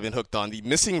podcast that I've been hooked on, the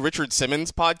Missing Richard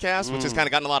Simmons podcast, which has kind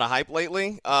of gotten a lot of hype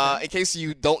lately. In case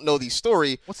you don't know the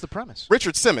story. What's the premise?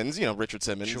 Richard Simmons, Richard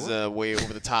Simmons, way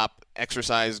over the top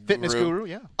exercise fitness guru,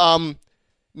 yeah.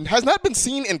 Has not been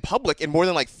seen in public in more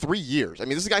than 3 years. I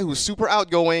mean, this is a guy who was super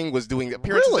outgoing, was doing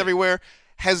appearances everywhere,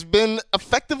 has been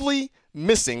effectively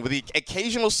missing with the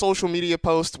occasional social media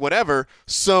post, whatever.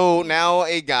 So now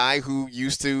a guy who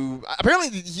used to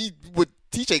apparently he would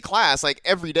teach a class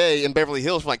every day in Beverly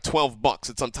Hills for $12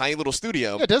 at some tiny little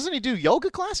studio. Yeah, doesn't he do yoga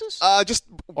classes? Just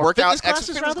or workout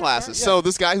fitness classes. Yeah. So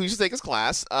this guy who used to take his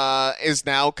class is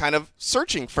now kind of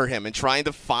searching for him and trying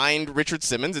to find Richard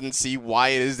Simmons and see why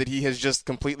it is that he has just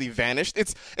completely vanished.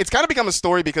 It's kind of become a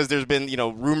story because there's been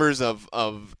rumors of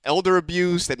elder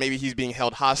abuse, that maybe he's being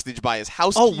held hostage by his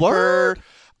housekeeper. Oh, word?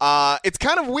 It's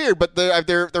kind of weird, but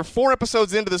they're 4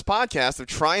 episodes into this podcast of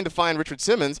trying to find Richard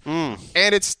Simmons,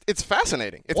 and it's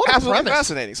fascinating. It's absolutely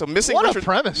fascinating. So Missing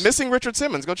Richard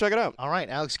Simmons. Go check it out. All right,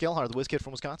 Alex Gilhard, the whiz kid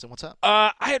from Wisconsin. What's up?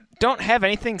 I don't have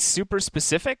anything super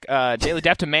specific. Daily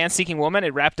Dap to Man Seeking Woman.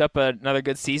 It wrapped up another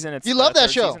good season. You love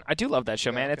that show? Season. I do love that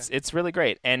show, man. Okay. It's really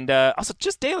great. And also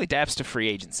just Daily Daps to free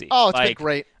agency. Oh, it's been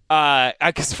great.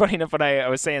 Because funny enough, when I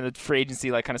was saying that free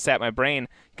agency kind of sat in my brain,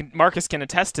 Marcus can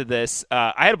attest to this.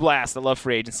 I had a blast. I love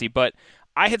free agency, but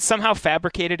I had somehow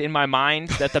fabricated in my mind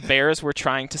that the Bears were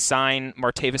trying to sign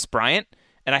Martavis Bryant,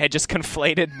 and I had just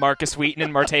conflated Marcus Wheaton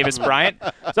and Martavis Bryant.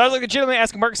 So I was legitimately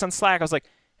asking Marcus on Slack. I was like,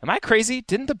 am I crazy?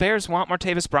 Didn't the Bears want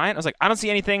Martavis Bryant? I was like, I don't see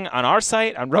anything on our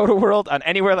site, on Roto-World, on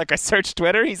anywhere. I searched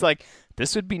Twitter. He's like,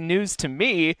 this would be news to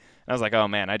me. I was like, oh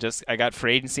man, I got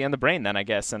free agency on the brain then, I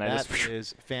guess, and that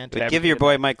is fantastic. Give your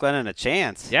boy Mike Glennon a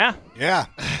chance. Yeah.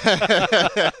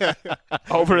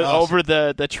 over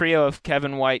the trio of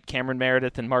Kevin White, Cameron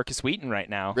Meredith, and Marcus Wheaton right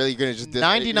now. Really, you're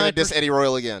gonna diss Eddie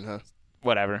Royal again, huh?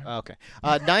 Whatever. Okay.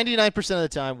 99% of the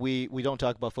time, we don't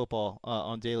talk about football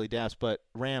on Daily Daps, but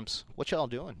Rams, what y'all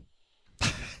doing?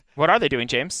 What are they doing,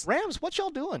 James? Rams, what y'all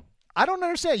doing? I don't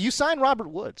understand. You signed Robert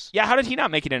Woods. Yeah, how did he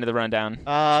not make it into the rundown?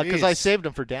 Because I saved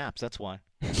him for Daps. That's why.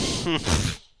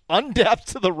 Undapped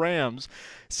to the Rams.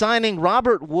 Signing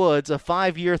Robert Woods, a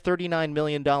 5-year, $39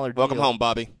 million deal. Welcome home,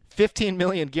 Bobby. $15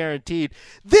 million guaranteed.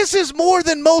 This is more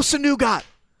than Mo Sanu got.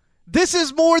 This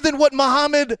is more than what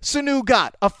Mohamed Sanu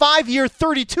got. A 5-year,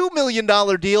 $32 million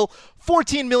deal,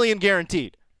 $14 million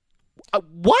guaranteed.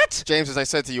 What? James, as I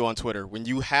said to you on Twitter, when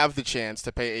you have the chance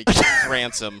to pay a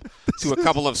ransom to a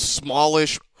couple of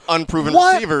smallish, unproven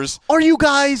receivers, what are you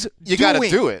guys you got to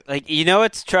do it.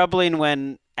 It's troubling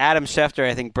when Adam Schefter,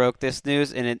 I think, broke this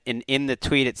news, and in the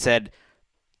tweet it said,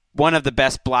 one of the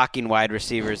best blocking wide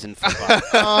receivers in football.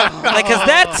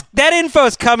 Because that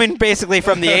info's coming basically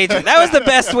from the agent. That was the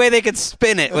best way they could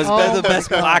spin it, was the best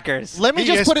blockers. Let me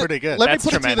just put it this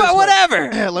way. But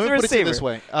whatever. Let me put it to you this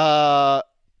way.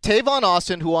 Tavon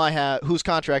Austin, whose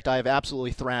contract I have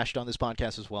absolutely thrashed on this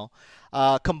podcast as well,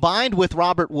 combined with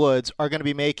Robert Woods, are going to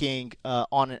be making,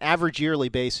 on an average yearly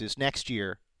basis next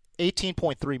year,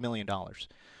 $18.3 million.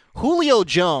 Julio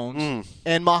Jones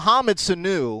and Mohamed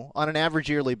Sanu, on an average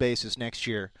yearly basis next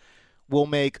year, will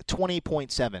make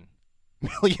 $20.7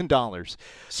 million.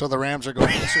 So the Rams are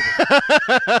going to the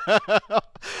Super Bowl.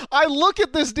 I look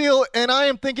at this deal, and I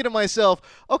am thinking to myself,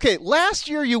 okay, last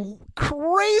year you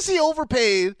crazy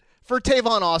overpaid for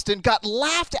Tavon Austin, got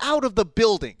laughed out of the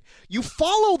building. You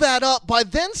follow that up by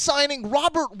then signing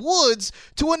Robert Woods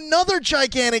to another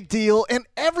gigantic deal, and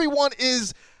everyone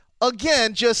is,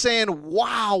 again, just saying,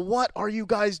 wow, what are you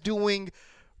guys doing?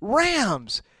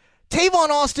 Rams. Tavon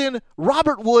Austin,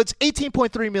 Robert Woods,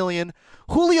 $18.3 million.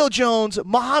 Julio Jones,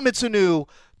 Mohamed Sanu,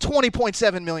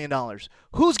 $20.7 million.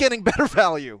 Who's getting better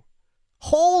value?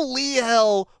 Holy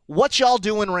hell, what y'all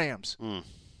doing, Rams?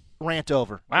 Rant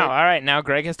over. Wow, all right. Now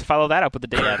Greg has to follow that up with the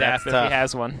Daily Dap if he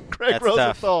has one. Greg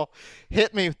Rosenthal,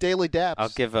 hit me with Daily Daps. I'll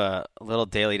give a little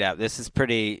Daily Dap. This is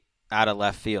pretty out of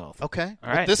left field. Okay. All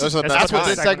right. That's what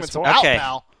this segment's about,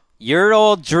 pal. Your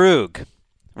old Droog,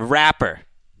 rapper.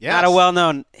 Yes. Not a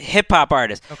well-known hip-hop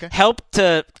artist. Okay. Helped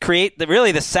to create the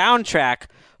soundtrack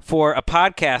for a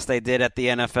podcast they did at the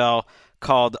NFL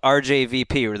called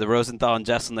RJVP, or the Rosenthal and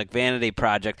Justin Lick Vanity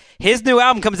Project. His new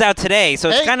album comes out today, so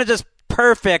it's kind of just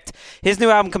perfect. His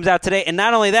new album comes out today, and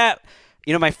not only that,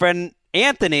 my friend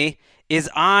Anthony is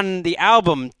on the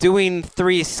album doing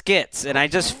 3 skits, and I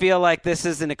just feel like this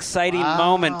is an exciting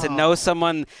moment to know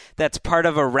someone that's part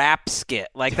of a rap skit.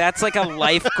 Like, that's like a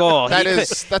life goal.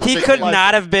 He could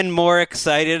not have been more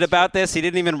excited about this. He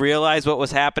didn't even realize what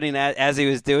was happening as he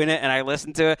was doing it, and I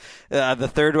listened to it. The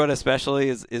third one especially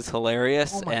is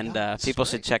hilarious, people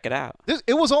should check it out.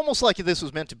 It was almost like this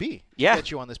was meant to be. Yeah,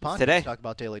 get you on this podcast today. Talk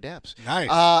about Daily Dabs. Nice.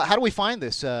 How do we find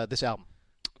this album?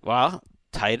 Well,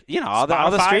 all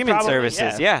the streaming probably,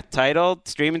 services. Yeah, Tidal,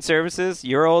 streaming services.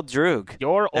 Your Old Droog.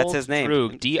 That's his name.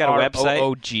 Droog.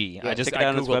 DROOG. I just got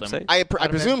on his website. I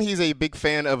presume he's a big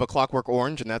fan of A Clockwork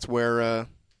Orange, and that's where.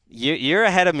 You're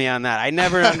ahead of me on that. I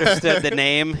never understood the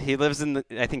name. He lives in,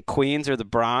 I think, Queens or the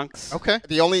Bronx. Okay.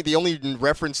 The only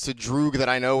reference to Droog that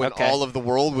I know in all of the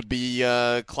world would be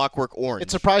Clockwork Orange. It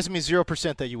surprised me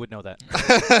 0% that you would know that.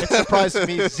 It surprised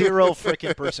me 0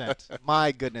 freaking percent.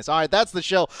 My goodness. All right, that's the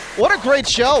show. What a great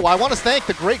show. I want to thank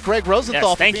the great Greg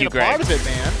Rosenthal for being a part of it,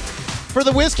 man. For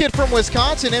the Whiz Kid from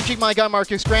Wisconsin, MG, my guy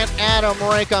Marcus Grant, Adam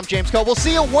Rank, I'm James Cole. We'll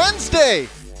see you Wednesday.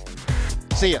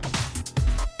 See ya.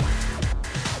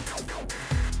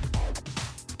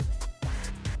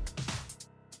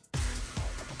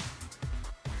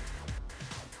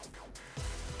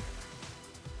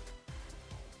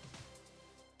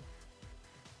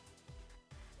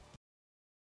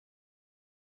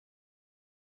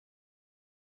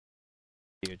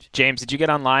 James, did you get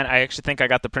online? I actually think I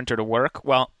got the printer to work.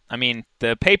 Well, I mean,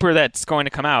 the paper that's going to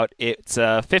come out, it's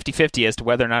 50-50 as to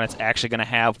whether or not it's actually going to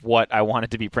have what I want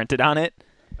it to be printed on it.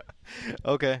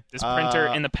 Okay. This printer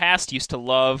in the past used to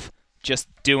love just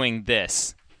doing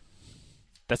this.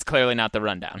 That's clearly not the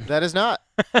rundown. That is not.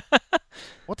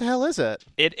 What the hell is it?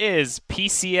 It is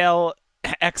PCL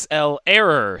XL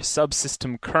error,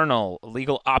 subsystem kernel,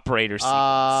 legal operator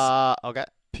sequence. Okay.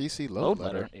 PC load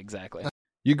letter. Exactly.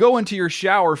 You go into your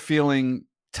shower feeling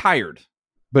tired,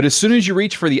 but as soon as you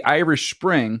reach for the Irish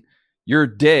Spring, your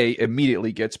day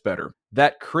immediately gets better.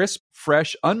 That crisp,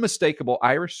 fresh, unmistakable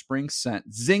Irish Spring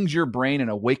scent zings your brain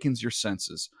and awakens your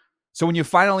senses. So when you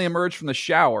finally emerge from the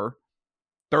shower,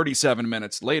 37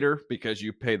 minutes later, because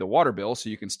you pay the water bill so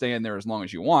you can stay in there as long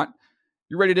as you want,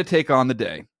 you're ready to take on the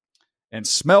day and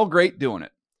smell great doing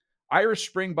it. Irish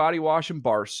Spring Body Wash and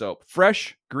Bar Soap.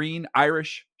 Fresh, green,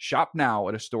 Irish. Shop now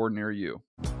at a store near you.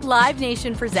 Live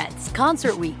Nation presents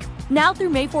Concert Week. Now through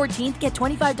May 14th, get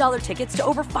 $25 tickets to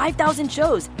over 5,000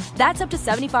 shows. That's up to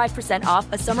 75% off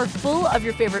a summer full of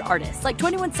your favorite artists like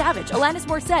 21 Savage, Alanis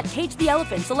Morissette, Cage the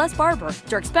Elephant, Celeste Barber,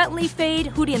 Dierks Bentley, Fade,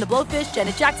 Hootie and the Blowfish,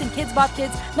 Janet Jackson, Kids Bop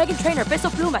Kids, Meghan Trainor, Peso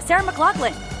Pluma, Sarah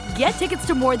McLachlan. Get tickets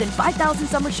to more than 5,000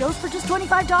 summer shows for just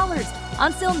 $25.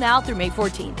 Until now through May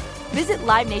 14th. Visit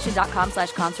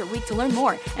LiveNation.com/Concert Week to learn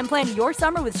more and plan your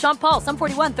summer with Sean Paul, Sum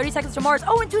 41, 30 Seconds to Mars,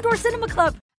 and Two Door Cinema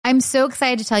Club. I'm so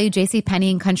excited to tell you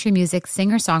JCPenney and country music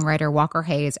singer-songwriter Walker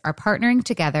Hayes are partnering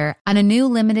together on a new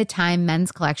limited-time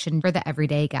men's collection for the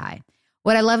everyday guy.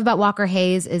 What I love about Walker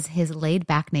Hayes is his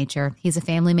laid-back nature. He's a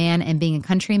family man, and being a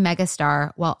country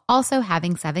megastar while also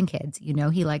having 7 kids, you know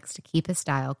he likes to keep his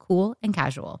style cool and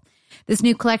casual. This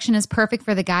new collection is perfect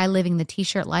for the guy living the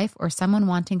t-shirt life or someone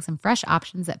wanting some fresh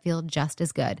options that feel just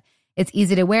as good. It's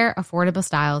easy to wear, affordable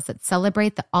styles that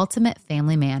celebrate the ultimate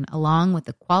family man, along with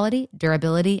the quality,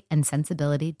 durability, and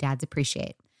sensibility dads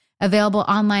appreciate. Available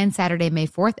online Saturday, May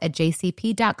 4th at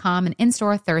jcp.com and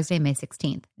in-store Thursday, May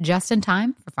 16th. Just in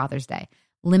time for Father's Day.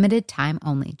 Limited time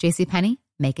only. JCPenney,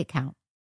 make it count.